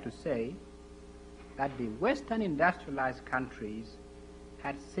fair to say, that the Western industrialized countries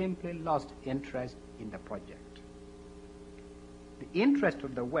had simply lost interest in the project. The interest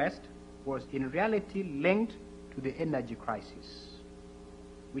of the West was in reality linked to the energy crisis,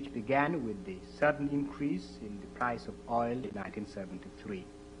 which began with the sudden increase in the price of oil in 1973.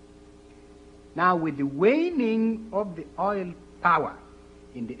 Now, with the waning of the oil power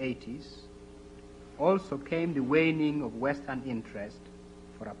in the 80s, also came the waning of Western interest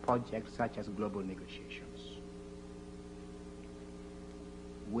for a project such as global negotiations.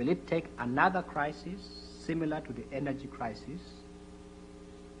 Will it take another crisis similar to the energy crisis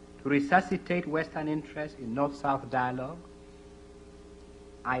to resuscitate Western interest in North-South dialogue?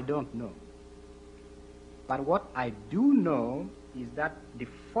 I don't know. But what I do know is that the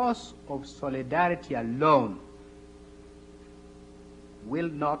force of solidarity alone will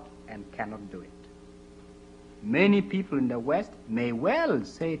not and cannot do it. Many people in the West may well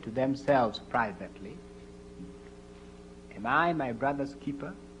say to themselves privately, am I my brother's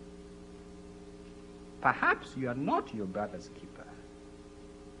keeper? Perhaps you are not your brother's keeper.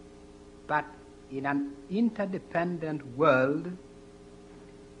 But in an interdependent world,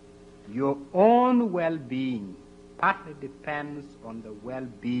 your own well-being partly depends on the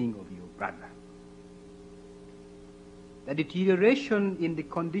well-being of your brother. The deterioration in the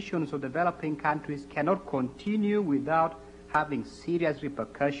conditions of developing countries cannot continue without having serious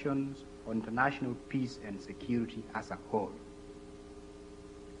repercussions on international peace and security as a whole.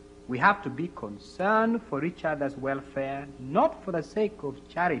 We have to be concerned for each other's welfare, not for the sake of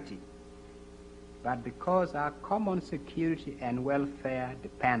charity, but because our common security and welfare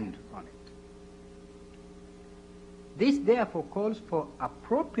depend on it. This therefore calls for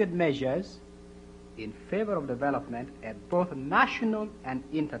appropriate measures in favor of development at both national and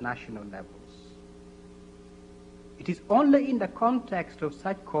international levels. It is only in the context of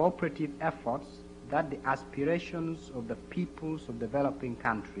such cooperative efforts that the aspirations of the peoples of developing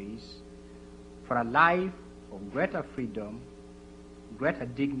countries for a life of greater freedom, greater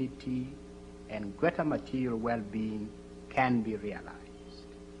dignity, and greater material well-being can be realized.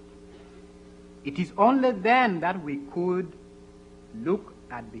 It is only then that we could look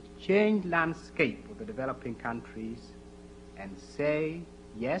at the changed landscape of the developing countries and say,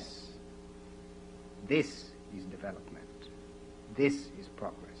 yes, this is development, this is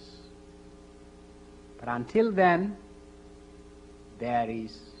progress. But until then, there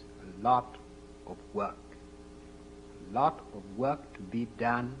is a lot of work to be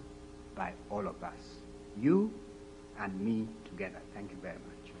done by all of us, you and me together. Thank you very much.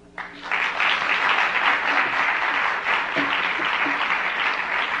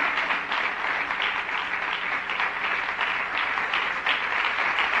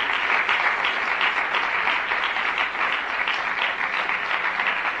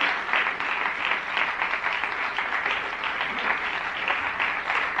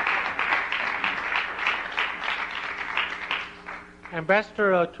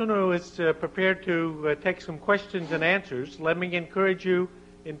 Ambassador Tunu is prepared to take some questions and answers. Let me encourage you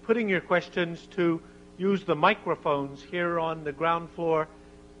in putting your questions to use the microphones here on the ground floor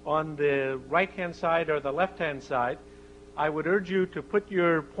on the right-hand side or the left-hand side. I would urge you to put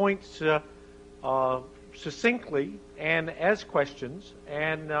your points succinctly and as questions,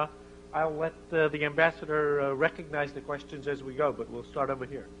 and I'll let the ambassador recognize the questions as we go, but we'll start over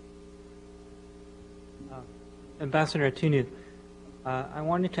here. Ambassador Tunu, I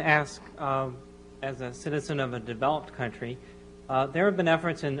wanted to ask, as a citizen of a developed country, there have been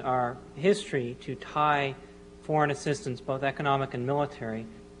efforts in our history to tie foreign assistance, both economic and military,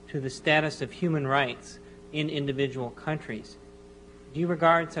 to the status of human rights in individual countries. Do you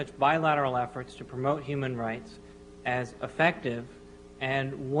regard such bilateral efforts to promote human rights as effective,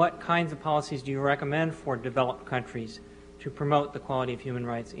 and what kinds of policies do you recommend for developed countries to promote the quality of human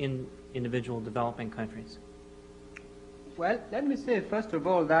rights in individual developing countries? Well, let me say first of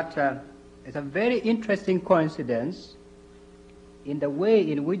all that it's a very interesting coincidence in the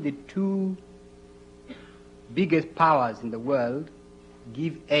way in which the two biggest powers in the world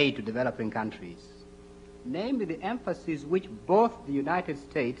give aid to developing countries, namely the emphasis which both the United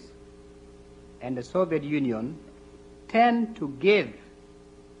States and the Soviet Union tend to give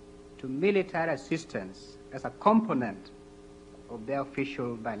to military assistance as a component of their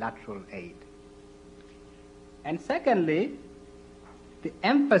official bilateral aid. And secondly, the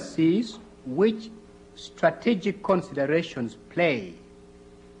emphasis which strategic considerations play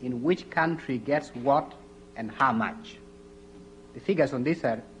in which country gets what and how much. The figures on this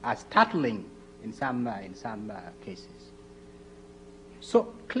are startling in some cases.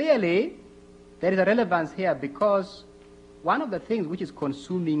 So clearly, there is a relevance here because one of the things which is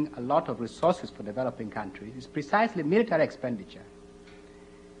consuming a lot of resources for developing countries is precisely military expenditure,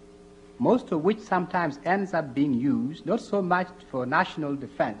 most of which sometimes ends up being used not so much for national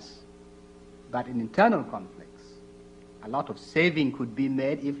defense, but in internal conflicts. A lot of saving could be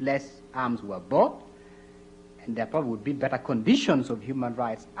made if less arms were bought, and there probably would be better conditions of human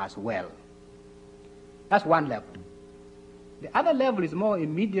rights as well. That's one level. The other level is more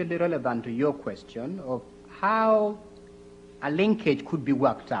immediately relevant to your question of how a linkage could be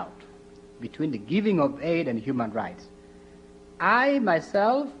worked out between the giving of aid and human rights. I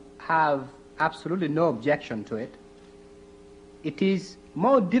myself have absolutely no objection to it. It is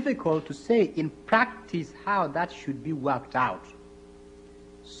more difficult to say in practice how that should be worked out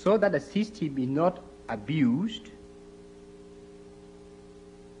so that the system is not abused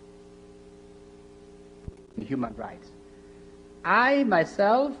in human rights. I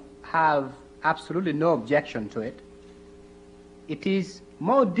myself have absolutely no objection to it. It is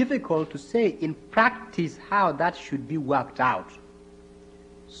more difficult to say in practice how that should be worked out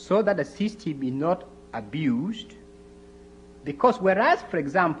so that the system is not abused, because whereas, for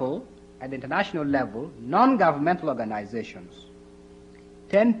example, at the international level, non-governmental organizations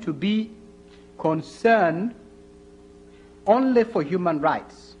tend to be concerned only for human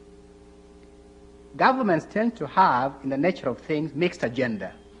rights, governments tend to have, in the nature of things, mixed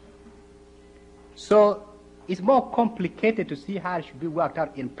agenda. So it's more complicated to see how it should be worked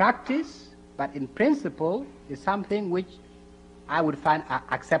out in practice, but in principle, it's something which I would find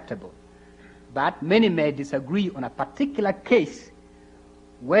acceptable. But many may disagree on a particular case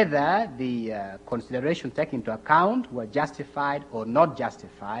whether the considerations taken into account were justified or not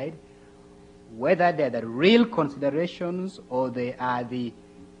justified, whether they're the real considerations or they are the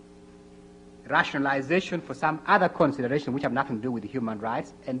rationalization for some other consideration which have nothing to do with human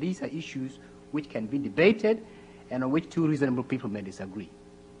rights, and these are issues which can be debated and on which two reasonable people may disagree.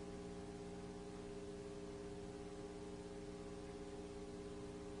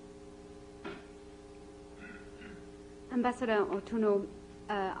 Ambassador Otuno,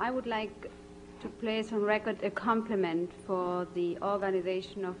 I would like to place on record a compliment for the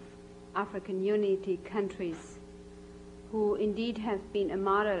Organization of African Unity countries, who indeed have been a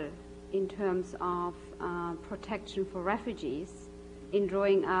model in terms of protection for refugees in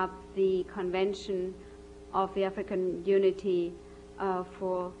drawing up the Convention of the African Unity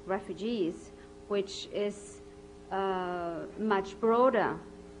for Refugees, which is much broader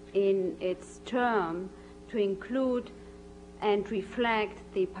in its term to include and reflect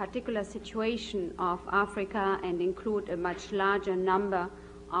the particular situation of Africa and include a much larger number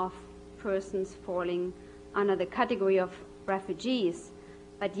of persons falling under the category of refugees.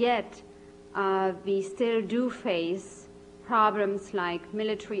 But yet, we still do face problems like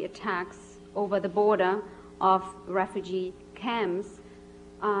military attacks over the border of refugee camps,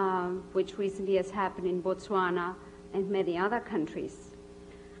 which recently has happened in Botswana and many other countries.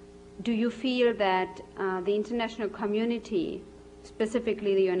 Do you feel that the international community,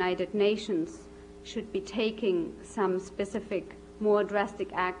 specifically the United Nations, should be taking some specific, more drastic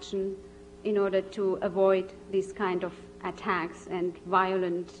action in order to avoid these kind of attacks and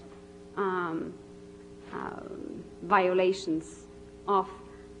violent violations of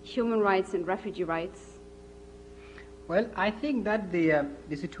human rights and refugee rights? Well, I think that the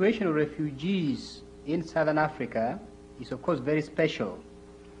situation of refugees in Southern Africa is, of course, very special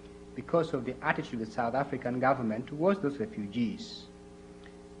because of the attitude of the South African government towards those refugees.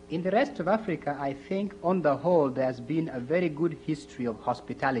 In the rest of Africa, I think, on the whole, there has been a very good history of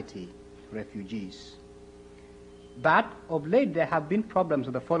hospitality to refugees. But of late, there have been problems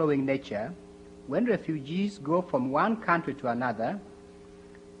of the following nature. When refugees go from one country to another,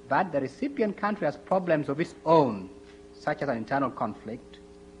 but the recipient country has problems of its own, such as an internal conflict,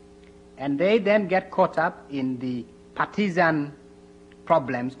 and they then get caught up in the partisan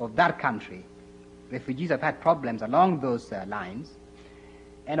problems of that country. Refugees have had problems along those lines.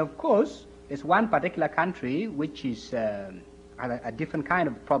 And of course, there's one particular country which is has a different kind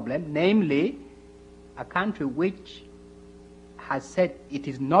of problem, namely a country which has said it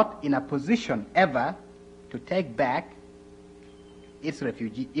is not in a position ever to take back its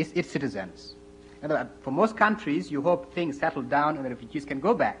refugees, its citizens. In other words, for most countries, you hope things settle down and the refugees can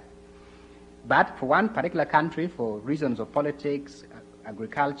go back. But for one particular country, for reasons of politics,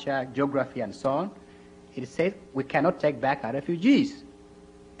 agriculture, geography, and so on, it says we cannot take back our refugees.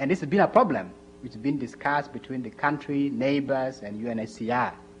 And this has been a problem which has been discussed between the country, neighbors, and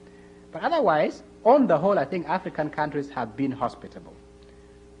UNHCR. But otherwise, on the whole, I think African countries have been hospitable.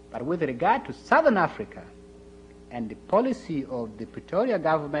 But with regard to Southern Africa and the policy of the Pretoria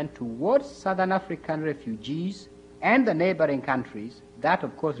government towards Southern African refugees and the neighboring countries, that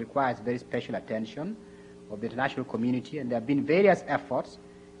of course requires very special attention of the international community, and there have been various efforts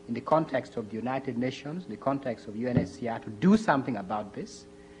in the context of the United Nations, the context of UNHCR, to do something about this.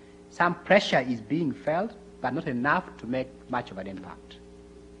 Some pressure is being felt, but not enough to make much of an impact.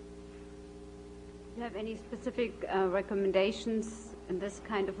 Do you have any specific recommendations in this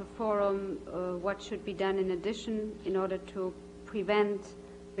kind of a forum? What should be done in addition in order to prevent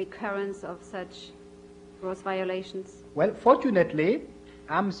recurrence of such gross violations? Well, fortunately,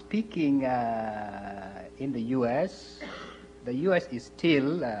 I'm speaking in the U.S. The U.S. is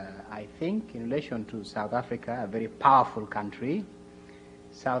still, I think, in relation to South Africa, a very powerful country.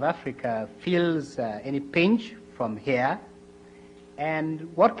 South Africa feels any pinch from here, and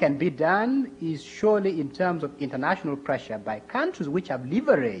what can be done is surely in terms of international pressure by countries which have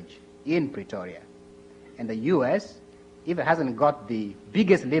leverage in Pretoria. And the U.S., if it hasn't got the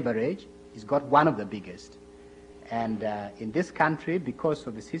biggest leverage, it's got one of the biggest. And in this country, because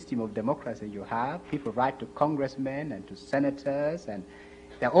of the system of democracy you have, people write to congressmen and to senators, and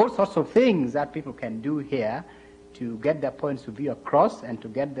there are all sorts of things that people can do here to get their points of view across and to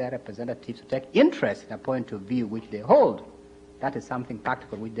get their representatives to take interest in a point of view which they hold. That is something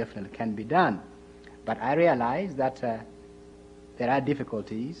practical which definitely can be done. But I realize that there are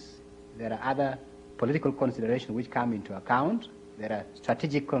difficulties, there are other political considerations which come into account, there are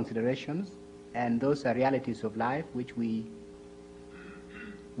strategic considerations, and those are realities of life which we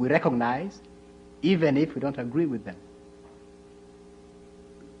recognize, even if we don't agree with them.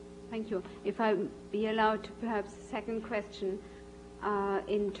 Thank you. If I be allowed to perhaps a second question,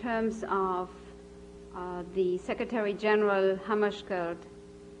 in terms of the Secretary General Hammarskjöld,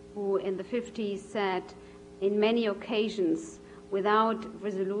 who in the 50s said in many occasions, without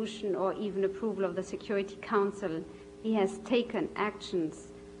resolution or even approval of the Security Council, he has taken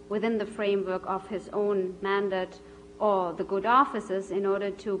actions within the framework of his own mandate or the good offices in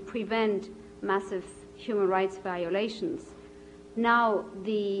order to prevent massive human rights violations. Now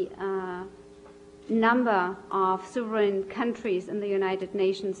the number of sovereign countries in the United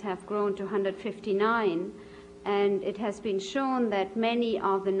Nations have grown to 159, and it has been shown that many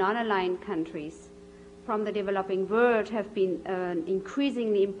of the non-aligned countries from the developing world have been an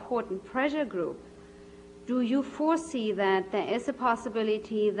increasingly important pressure group. Do you foresee that there is a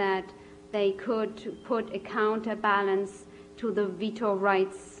possibility that they could put a counterbalance to the veto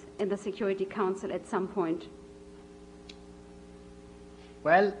rights in the Security Council at some point?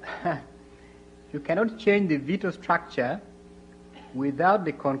 Well, you cannot change the veto structure without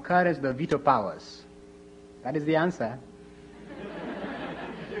the concurrence of the veto powers. That is the answer.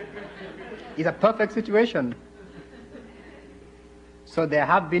 It's a perfect situation. So there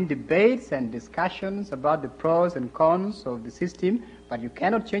have been debates and discussions about the pros and cons of the system, but you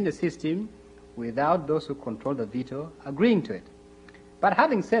cannot change the system without those who control the veto agreeing to it. But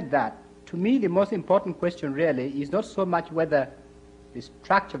having said that, to me the most important question really is not so much whether the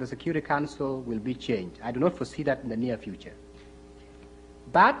structure of the Security Council will be changed. I do not foresee that in the near future.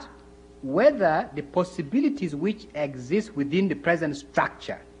 But whether the possibilities which exist within the present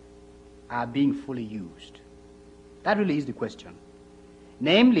structure are being fully used. That really is the question.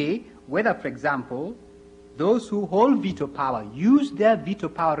 Namely, whether, for example, those who hold veto power use their veto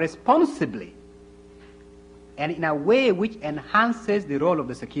power responsibly and in a way which enhances the role of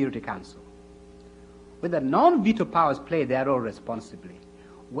the Security Council. Whether non-veto powers play their role responsibly.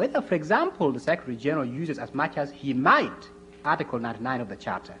 Whether, for example, the Secretary General uses as much as he might Article 99 of the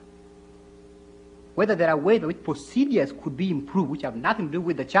Charter. Whether there are ways in which procedures could be improved, which have nothing to do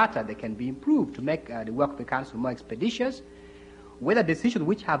with the Charter, they can be improved to make the work of the Council more expeditious. Whether decisions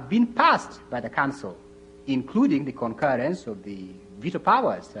which have been passed by the Council, including the concurrence of the veto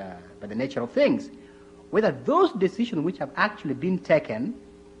powers by the nature of things, whether those decisions which have actually been taken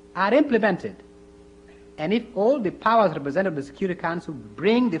are implemented. And if all the powers represented by the Security Council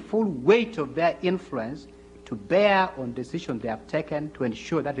bring the full weight of their influence to bear on decisions they have taken to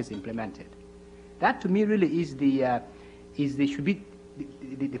ensure that is implemented. That to me really is should be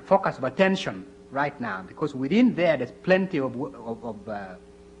the focus of attention right now, because within there's plenty of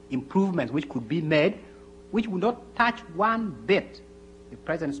improvements which could be made, which will not touch one bit the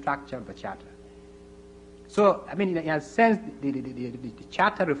present structure of the Charter. So, I mean, in a sense, the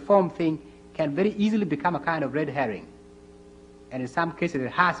Charter reform thing can very easily become a kind of red herring, and in some cases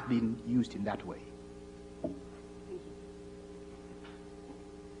it has been used in that way.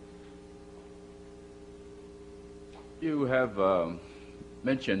 You have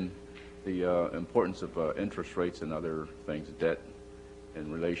mentioned the importance of interest rates and other things, debt,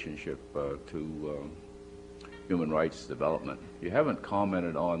 in relationship to human rights development. You haven't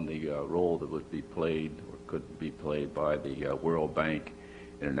commented on the role that would be played or could be played by the World Bank,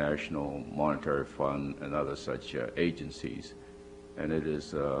 International Monetary Fund, and other such agencies. And it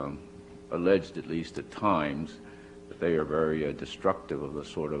is alleged, at least at times, that they are very destructive of the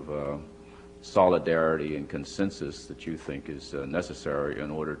sort of solidarity and consensus that you think is necessary in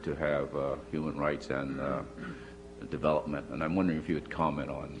order to have human rights and development. And I'm wondering if you would comment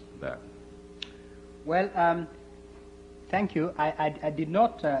on that. Well, thank you. I did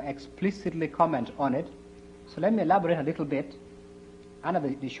not explicitly comment on it, so let me elaborate a little bit under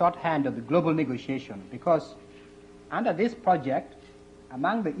the shorthand of the global negotiation, because under this project,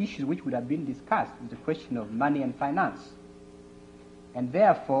 among the issues which would have been discussed is the question of money and finance. And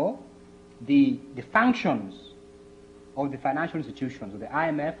therefore, the functions of the financial institutions, of the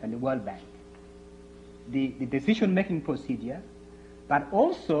IMF and the World Bank, the decision-making procedure, but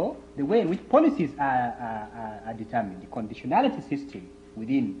also the way in which policies are determined, the conditionality system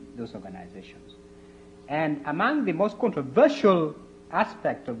within those organizations. And among the most controversial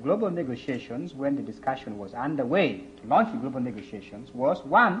aspect of global negotiations when the discussion was underway to launch the global negotiations was,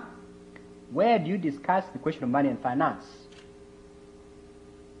 one, where do you discuss the question of money and finance?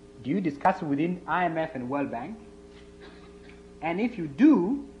 Do you discuss it within IMF and World Bank? And if you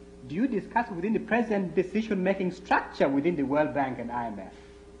do you discuss it within the present decision-making structure within the World Bank and IMF?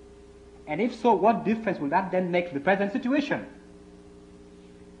 And if so, what difference will that then make to the present situation?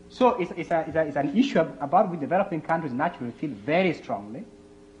 So it's an issue about which developing countries naturally feel very strongly,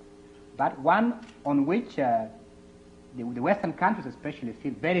 but one on which the Western countries especially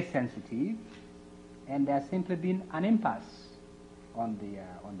feel very sensitive, and there has simply been an impasse on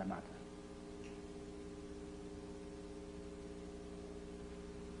the matter.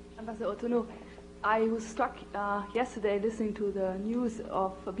 Ambassador Otono, I was struck yesterday listening to the news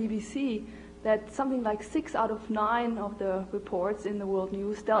of BBC that something like 6 out of 9 of the reports in the world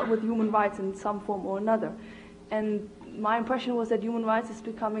news dealt with human rights in some form or another. And my impression was that human rights is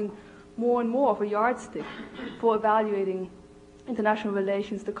becoming more and more of a yardstick for evaluating international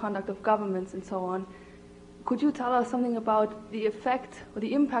relations, the conduct of governments, and so on. Could you tell us something about the effect or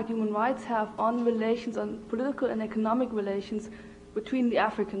the impact human rights have on relations, on political and economic relations between the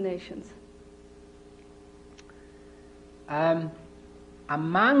African nations?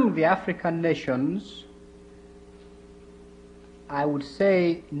 Among the African nations, I would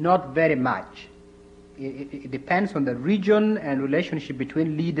say not very much. It depends on the region and relationship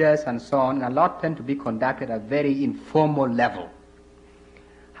between leaders and so on. A lot tend to be conducted at a very informal level.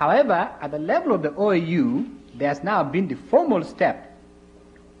 However, at the level of the OAU, there's now been the formal step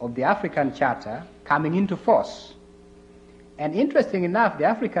of the African Charter coming into force. And interesting enough, the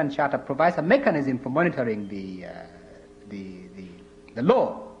African Charter provides a mechanism for monitoring the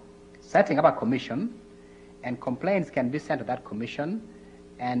law, setting up a commission, and complaints can be sent to that commission,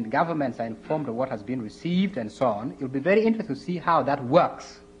 and governments are informed of what has been received and so on. It will be very interesting to see how that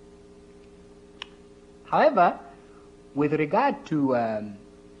works. However, with regard to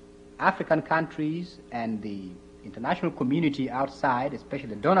African countries and the international community outside, especially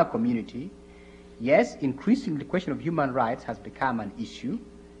the donor community, yes, increasingly the question of human rights has become an issue,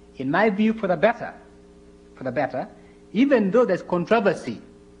 in my view, for the better, even though there's controversy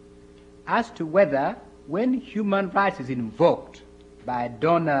as to whether when human rights is invoked by a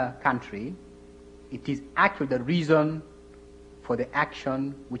donor country, it is actually the reason for the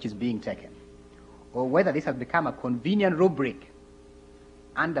action which is being taken, or whether this has become a convenient rubric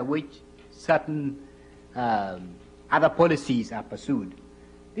under which certain other policies are pursued.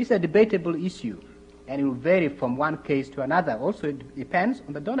 This is a debatable issue, and it will vary from one case to another. Also, it depends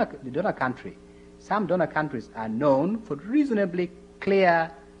on the donor country. Some donor countries are known for reasonably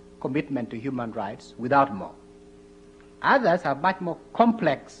clear commitment to human rights without more. Others have much more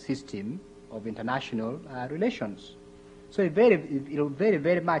complex system of international relations. So it will vary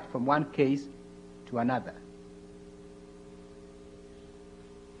very much from one case to another.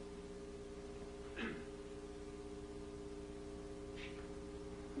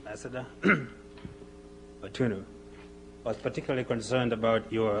 Ambassador Otono, I was particularly concerned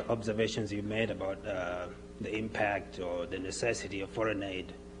about your observations you made about the impact or the necessity of foreign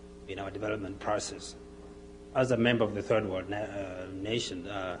aid in our development process. As a member of the third world nation,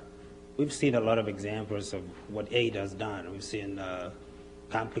 we've seen a lot of examples of what aid has done. We've seen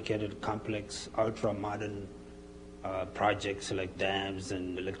complicated, complex, ultra-modern projects like dams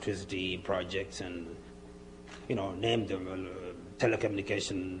and electricity projects and, name them,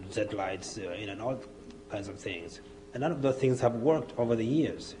 telecommunication, satellites, and all kinds of things. And none of those things have worked over the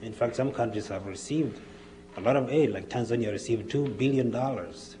years. In fact, some countries have received a lot of aid, like Tanzania received $2 billion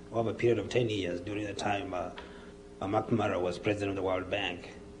over a period of 10 years during the time McNamara was president of the World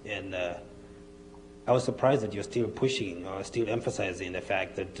Bank. And I was surprised that you're still pushing or still emphasizing the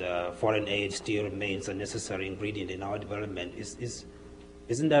fact that foreign aid still remains a necessary ingredient in our development.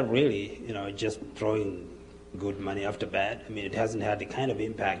 Isn't that really, just throwing good money after bad? I mean, it hasn't had the kind of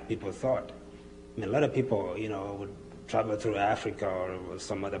impact people thought. I mean, a lot of people, would travel through Africa or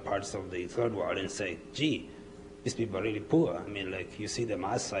some other parts of the third world and say, gee, these people are really poor. I mean, like you see the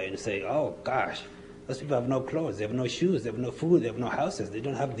Maasai and say, oh gosh, those people have no clothes, they have no shoes, they have no food, they have no houses, they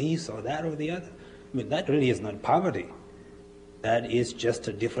don't have this or that or the other. I mean, that really is not poverty. That is just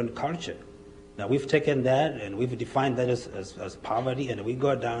a different culture. Now, we've taken that and we've defined that as poverty, and we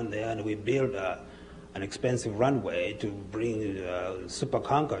go down there and we build an expensive runway to bring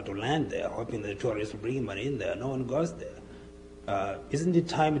superconquer to land there, hoping the tourists will bring money in there. No one goes there. Isn't it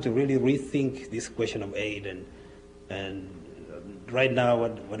time to really rethink this question of aid? And right now,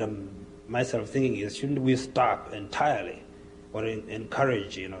 what I'm myself thinking is, shouldn't we stop entirely or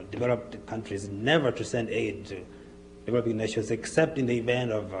encourage, developed countries never to send aid to developing nations except in the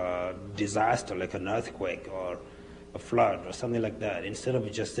event of a disaster like an earthquake or a flood or something like that, instead of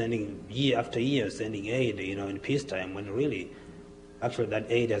just sending year after year sending aid, in peacetime, when really, actually that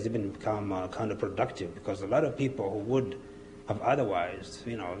aid has even become counterproductive, because a lot of people who would have otherwise,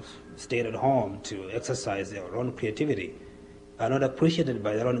 stayed at home to exercise their own creativity are not appreciated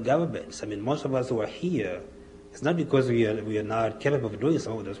by their own governments. I mean, most of us who are here, it's not because we are not capable of doing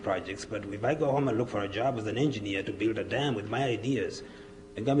some of those projects, but if I go home and look for a job as an engineer to build a dam with my ideas,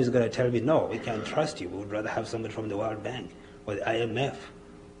 the government is going to tell me, no, we can't trust you. We would rather have somebody from the World Bank or the IMF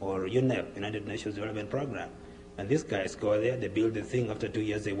or UNEP, United Nations Development Program. And these guys go there, they build the thing, after 2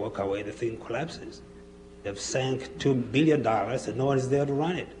 years they walk away, the thing collapses. They've sank $2 billion and no one is there to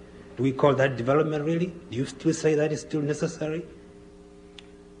run it. Do we call that development really? Do you still say that is still necessary?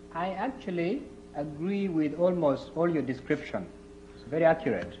 I actually agree with almost all your description. It's very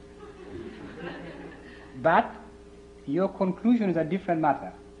accurate. But your conclusion is a different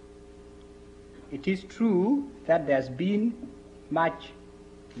matter. It is true that there's been much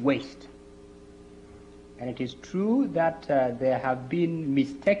waste. And it is true that there have been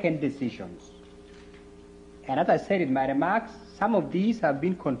mistaken decisions. And as I said in my remarks, some of these have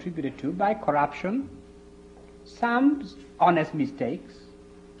been contributed to by corruption, some honest mistakes.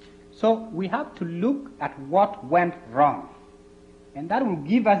 So we have to look at what went wrong. And that will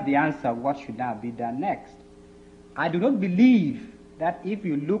give us the answer of what should now be done next. I do not believe that if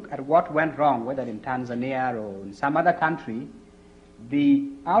you look at what went wrong, whether in Tanzania or in some other country, the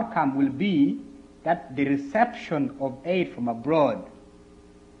outcome will be that the reception of aid from abroad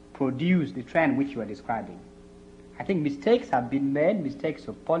produced the trend which you are describing. I think mistakes have been made, mistakes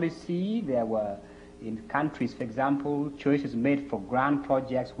of policy. There were, in countries, for example, choices made for grand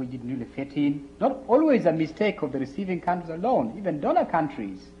projects which didn't really fit in. Not always a mistake of the receiving countries alone, even donor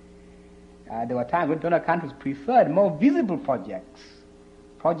countries. There were times when donor countries preferred more visible projects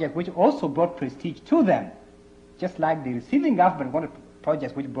which also brought prestige to them, just like the receiving government wanted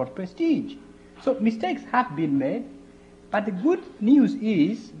projects which brought prestige. So mistakes have been made, but the good news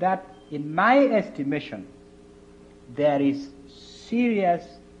is that, in my estimation, there is serious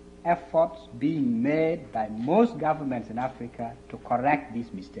efforts being made by most governments in Africa to correct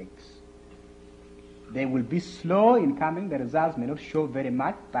these mistakes. They will be slow in coming, the results may not show very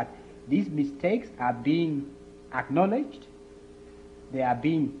much, but these mistakes are being acknowledged, they are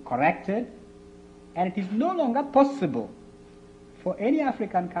being corrected, and it is no longer possible for any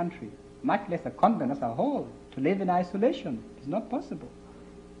African country, much less a continent as a whole, to live in isolation. It's not possible.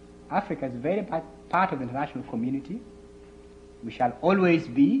 Africa is very part of the international community. We shall always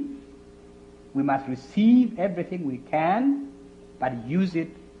be. We must receive everything we can, but use it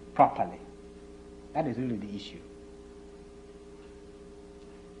properly. That is really the issue.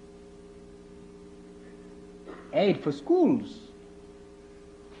 Aid for schools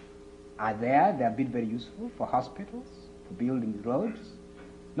are there. They have been very useful for hospitals, for building roads.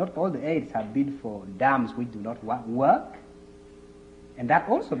 Not all the aids have been for dams which do not work. And that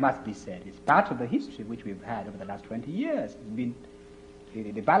also must be said. It's part of the history which we've had over the last 20 years. It's been,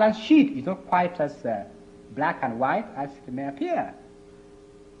 the balance sheet is not quite as black and white as it may appear.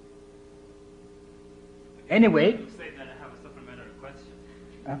 Anyway. You say that I have a supplementary question.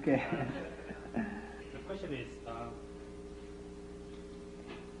 Okay. The question is,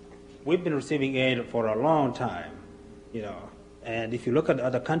 we've been receiving aid for a long time, and if you look at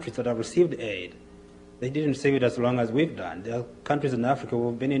other countries that have received aid, they didn't receive it as long as we've done. There are countries in Africa who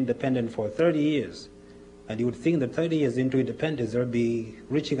have been independent for 30 years, And you would think that 30 years into independence, they'll be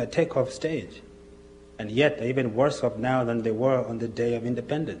reaching a takeoff stage. And yet, they're even worse off now than they were on the day of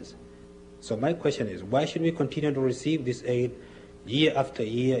independence. So my question is, why should we continue to receive this aid year after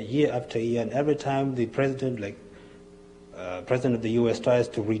year, year after year, and every time the president, President of the U.S. tries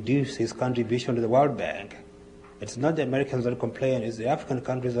to reduce his contribution to the World Bank, it's not the Americans that complain, it's the African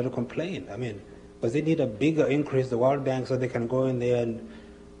countries that complain. I mean, because they need a bigger increase the World Bank so they can go in there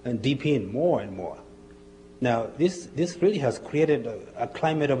and deep in more and more. Now, this really has created a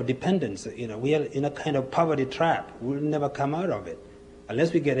climate of dependence. We are in a kind of poverty trap. We'll never come out of it.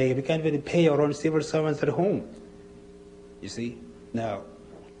 Unless we get aid, we can't even pay our own civil servants at home. You see? Now,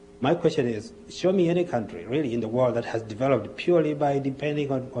 my question is, show me any country, really, in the world that has developed purely by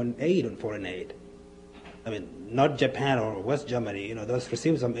depending on aid, on foreign aid. I mean, not Japan or West Germany, those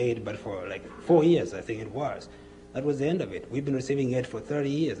received some aid, but for like 4 years, I think it was. That was the end of it. We've been receiving aid for 30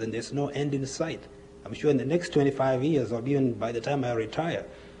 years, and there's no end in sight. I'm sure in the next 25 years, or even by the time I retire,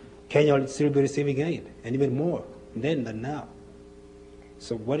 Kenya will still be receiving aid, and even more then than now.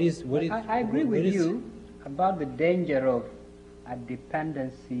 So I agree with you about the danger of a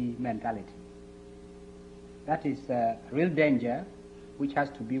dependency mentality. That is a real danger which has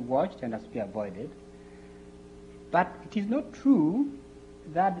to be watched and has to be avoided. But it is not true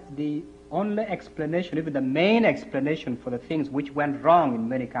that the only explanation, even the main explanation for the things which went wrong in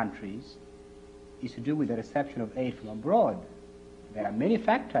many countries is to do with the reception of aid from abroad. There are many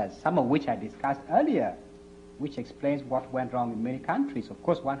factors, some of which I discussed earlier, which explains what went wrong in many countries. Of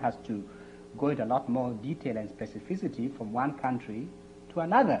course, one has to go into a lot more detail and specificity from one country to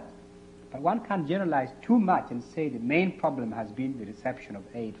another. But one can't generalize too much and say the main problem has been the reception of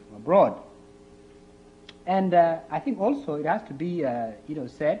aid from abroad. And I think also it has to be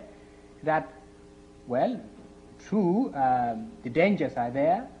said that, well, true, the dangers are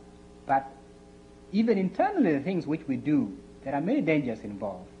there, but even internally the things which we do, there are many dangers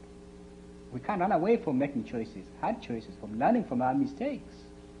involved. We can't run away from making choices, hard choices, from learning from our mistakes.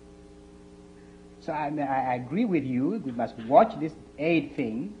 So I agree with you, we must watch this aid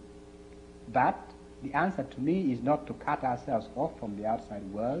thing, but the answer to me is not to cut ourselves off from the outside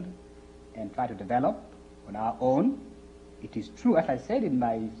world and try to develop on our own. It is true, as I said in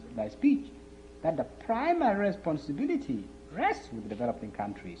my speech, that the primary responsibility rests with the developing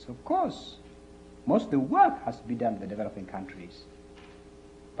countries. Of course, most of the work has to be done by the developing countries.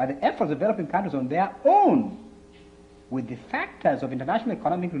 But the efforts of developing countries on their own, with the factors of international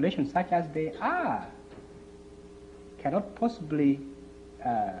economic relations such as they are, cannot possibly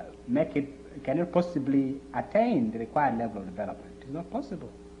attain the required level of development. It's not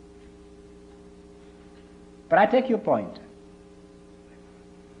possible. But I take your point.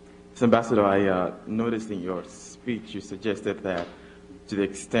 So, Ambassador, I noticed in your speech you suggested that to the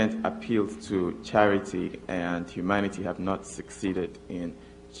extent appeals to charity and humanity have not succeeded in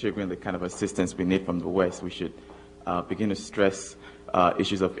triggering the kind of assistance we need from the West, we should begin to stress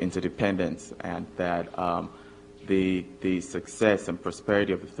issues of interdependence, and that the success and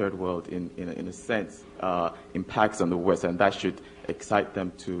prosperity of the third world, in a sense, impacts on the West, and that should excite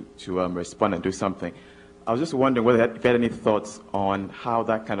them to respond and do something. I was just wondering whether you had any thoughts on how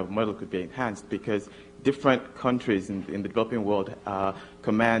that kind of model could be enhanced, because different countries in the developing world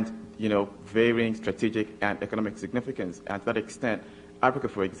command, varying strategic and economic significance, and to that extent, Africa,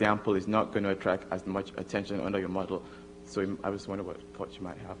 for example, is not going to attract as much attention under your model. So I was wondering what thoughts you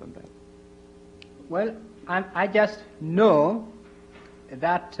might have on that. Well, I just know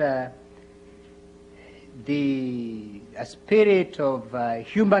that the spirit of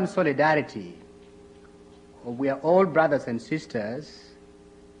human solidarity, we are all brothers and sisters,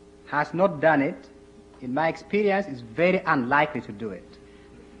 has not done it. In my experience, is very unlikely to do it.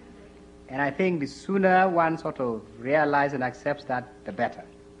 And I think the sooner one sort of realizes and accepts that, the better.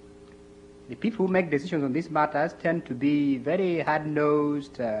 The people who make decisions on these matters tend to be very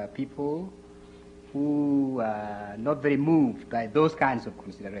hard-nosed people who are not very moved by those kinds of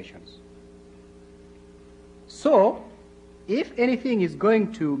considerations. So, if anything is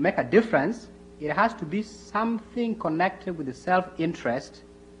going to make a difference, it has to be something connected with the self-interest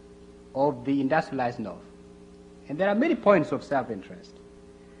of the industrialized North. And there are many points of self-interest.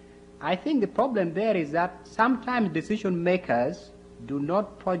 I think the problem there is that sometimes decision makers do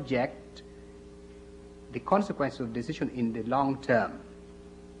not project the consequences of decision in the long term.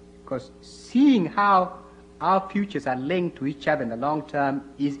 Because seeing how our futures are linked to each other in the long term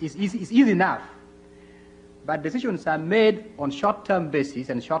is easy enough. But decisions are made on short-term basis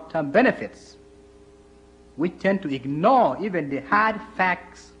and short-term benefits, which tend to ignore even the hard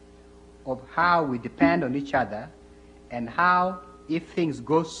facts of how we depend on each other and how if things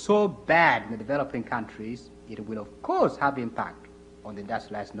go so bad in the developing countries, it will of course have impact on the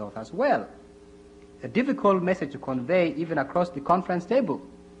industrialized North as well. A difficult message to convey even across the conference table.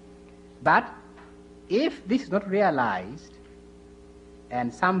 But if this is not realized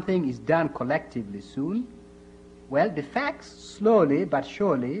and something is done collectively soon, well, the facts slowly but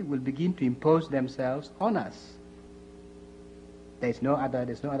surely will begin to impose themselves on us. There's no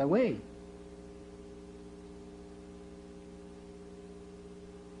other way.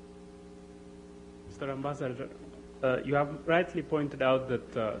 Mr. Ambassador, you have rightly pointed out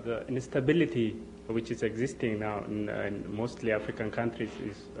that the instability which is existing now in mostly African countries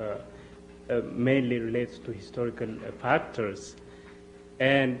is mainly relates to historical factors.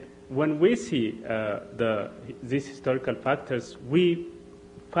 And when we see these historical factors, we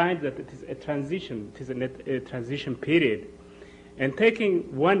find that it is a transition, it is a transition period. And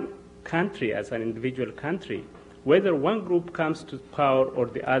taking one country as an individual country, whether one group comes to power or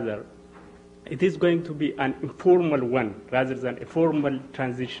the other, it is going to be an informal one rather than a formal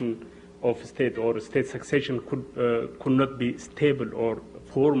transition of state, or state succession could not be stable or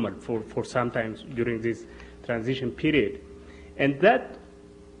formal for sometimes during this transition period. And that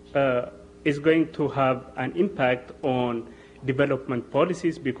is going to have an impact on development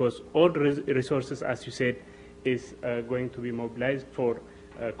policies, because all resources, as you said, is going to be mobilized for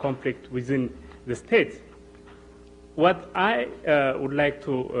conflict within the states. What I would like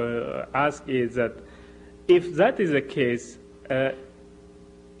to ask is that if that is the case,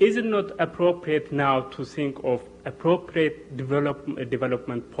 is it not appropriate now to think of appropriate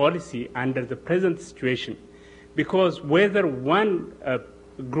development policy under the present situation? Because whether one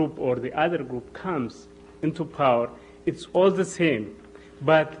group or the other group comes into power, it's all the same.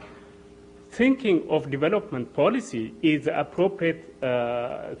 But thinking of development policy is the appropriate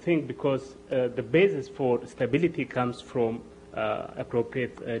thing, because the basis for stability comes from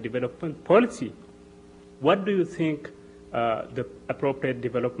appropriate development policy. What do you think the appropriate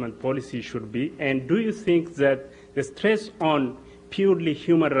development policy should be? And do you think that the stress on purely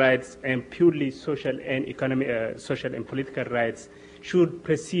human rights and purely social and economic, social and political rights should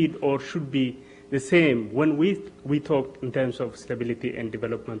precede or should be the same when we talk in terms of stability and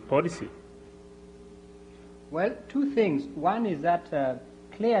development policy? Well, two things. One is that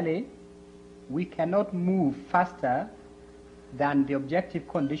clearly we cannot move faster than the objective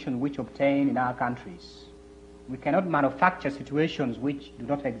conditions which obtain in our countries. We cannot manufacture situations which do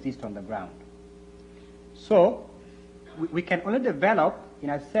not exist on the ground. So we can only develop, in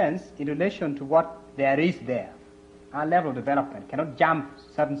a sense, in relation to what there is there. Our level of development cannot jump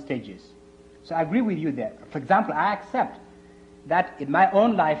certain stages. So I agree with you there. For example, I accept that in my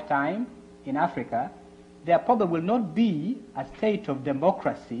own lifetime in Africa, there probably will not be a state of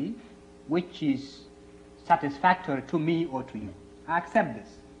democracy which is satisfactory to me or to you. I accept this.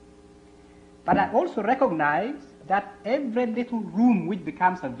 But I also recognize that every little room which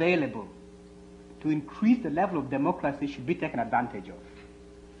becomes available to increase the level of democracy should be taken advantage of.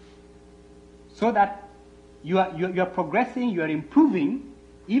 So that you are progressing, you are improving,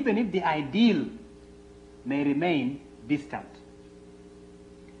 even if the ideal may remain distant.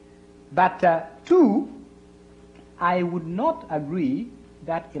 But two, I would not agree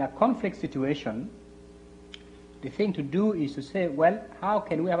that in a conflict situation, the thing to do is to say, well, how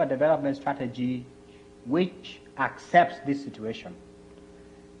can we have a development strategy which accepts this situation?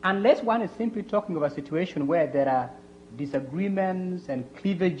 Unless one is simply talking of a situation where there are disagreements and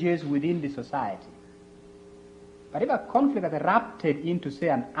cleavages within the society. But if a conflict has erupted into, say,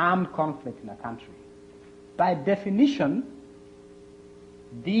 an armed conflict in a country, by definition,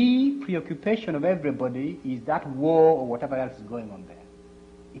 the preoccupation of everybody is that war or whatever else is going on there.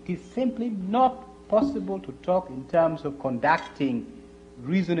 It is simply not possible to talk in terms of conducting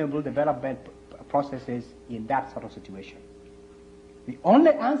reasonable development processes in that sort of situation. The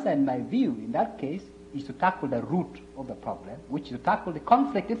only answer, in my view, in that case, is to tackle the root of the problem, which is to tackle the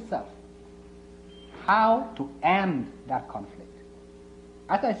conflict itself. How to end that conflict.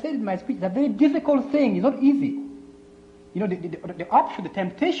 As I said in my speech, it's a very difficult thing. It's not easy. You know, the option, the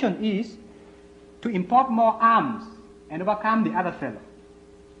temptation is to import more arms and overcome the other fellow.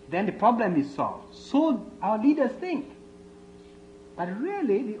 Then the problem is solved. So our leaders think. But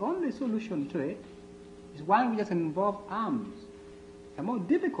really, the only solution to it is one which doesn't involve arms. It's a more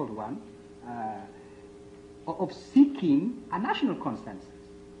difficult one of seeking a national consensus.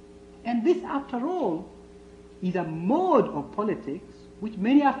 And this, after all, is a mode of politics which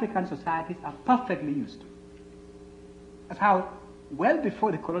many African societies are perfectly used to. That's how, well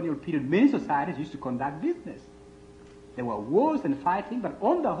before the colonial period, many societies used to conduct business. There were wars and fighting, but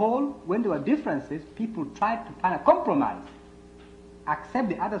on the whole, when there were differences, people tried to find a compromise accept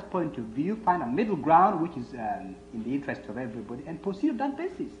the other's point of view, find a middle ground which is in the interest of everybody, and proceed on that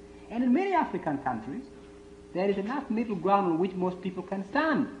basis. And in many African countries, there is enough middle ground on which most people can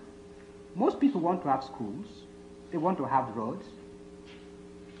stand. Most people want to have schools. They want to have roads.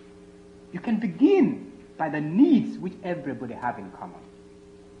 You can begin by the needs which everybody have in common.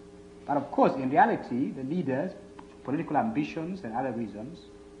 But of course, in reality, the leaders, political ambitions and other reasons,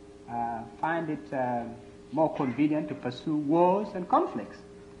 find it more convenient to pursue wars and conflicts.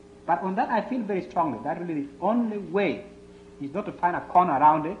 But on that, I feel very strongly that really the only way is not to find a corner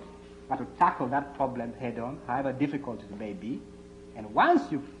around it, but to tackle that problem head-on, however difficult it may be. And once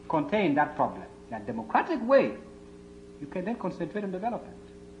you contain that problem in a democratic way, you can then concentrate on development.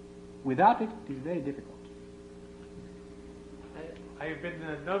 Without it, it is very difficult. I have been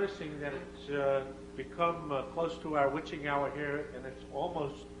noticing that it's become close to our witching hour here, and it's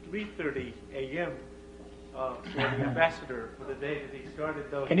almost 3:30 a.m. For the ambassador for the day that he started.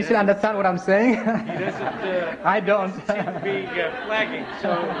 Though Can you still understand what I'm saying? He doesn't. I don't. Seem to be flagging.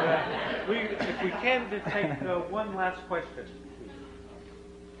 So, if we can, to take one last question.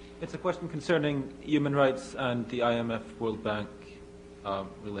 It's a question concerning human rights and the IMF World Bank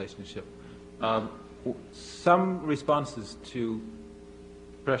relationship. Some responses to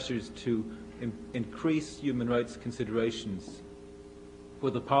pressures to increase human rights considerations for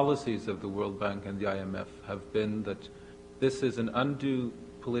the policies of the World Bank and the IMF have been that this is an undue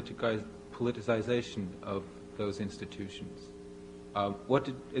politicization of those institutions. What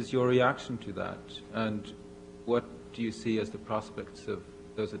is your reaction to that, and what do you see as the prospects of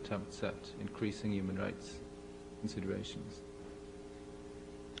those attempts at increasing human rights considerations?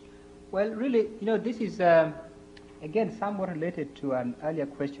 Well, really, this is, again, somewhat related to an earlier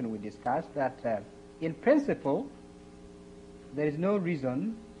question we discussed, that in principle, there is no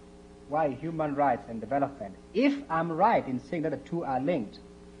reason why human rights and development, if I'm right in saying that the two are linked,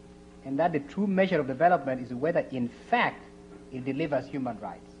 and that the true measure of development is whether, in fact, it delivers human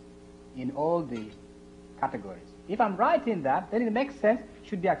rights in all the categories. If I'm right in that, then it makes sense,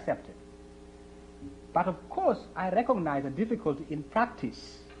 should be accepted. But of course, I recognize the difficulty in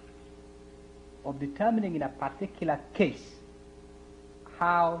practice of determining in a particular case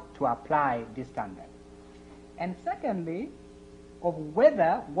how to apply this standard. And secondly, of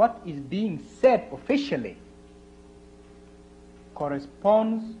whether what is being said officially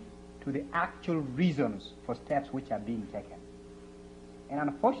corresponds to the actual reasons for steps which are being taken. And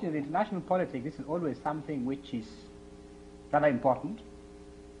unfortunately, in international politics, this is always something which is rather important,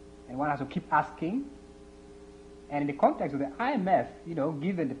 and one has to keep asking. And in the context of the IMF,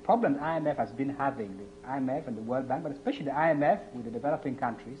 given the problems IMF has been having, the IMF and the World Bank, but especially the IMF with the developing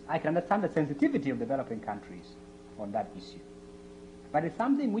countries, I can understand the sensitivity of developing countries on that issue. But it's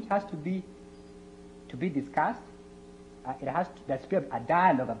something which has to be discussed. There has to be a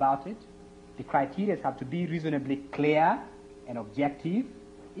dialogue about it. The criteria have to be reasonably clear and objective.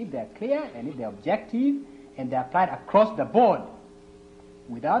 If they're clear and if they're objective and they're applied across the board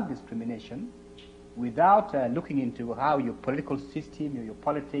without discrimination, without looking into how your political system or your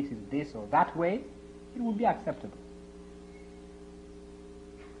politics is this or that way, it would be acceptable.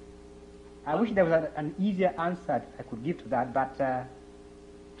 I wish there was an easier answer I could give to that, but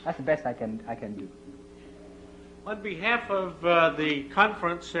that's the best I can do. On behalf of the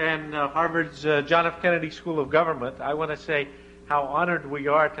conference and Harvard's John F. Kennedy School of Government, I want to say how honored we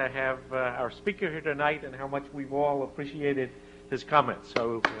are to have our speaker here tonight and how much we've all appreciated his comments.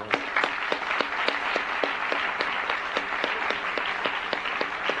 So.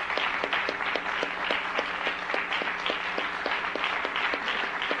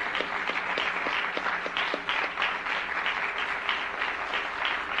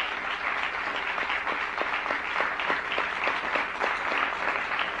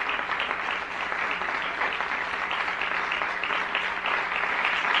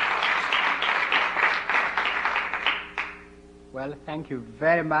 Well, thank you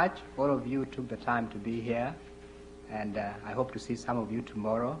very much. All of you took the time to be here, and I hope to see some of you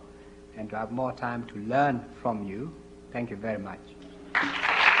tomorrow and to have more time to learn from you. Thank you very much.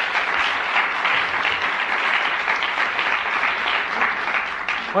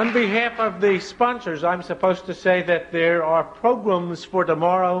 On behalf of the sponsors, I'm supposed to say that there are programs for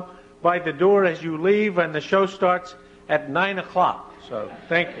tomorrow by the door as you leave, and the show starts at 9 o'clock. So,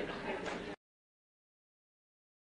 thank you.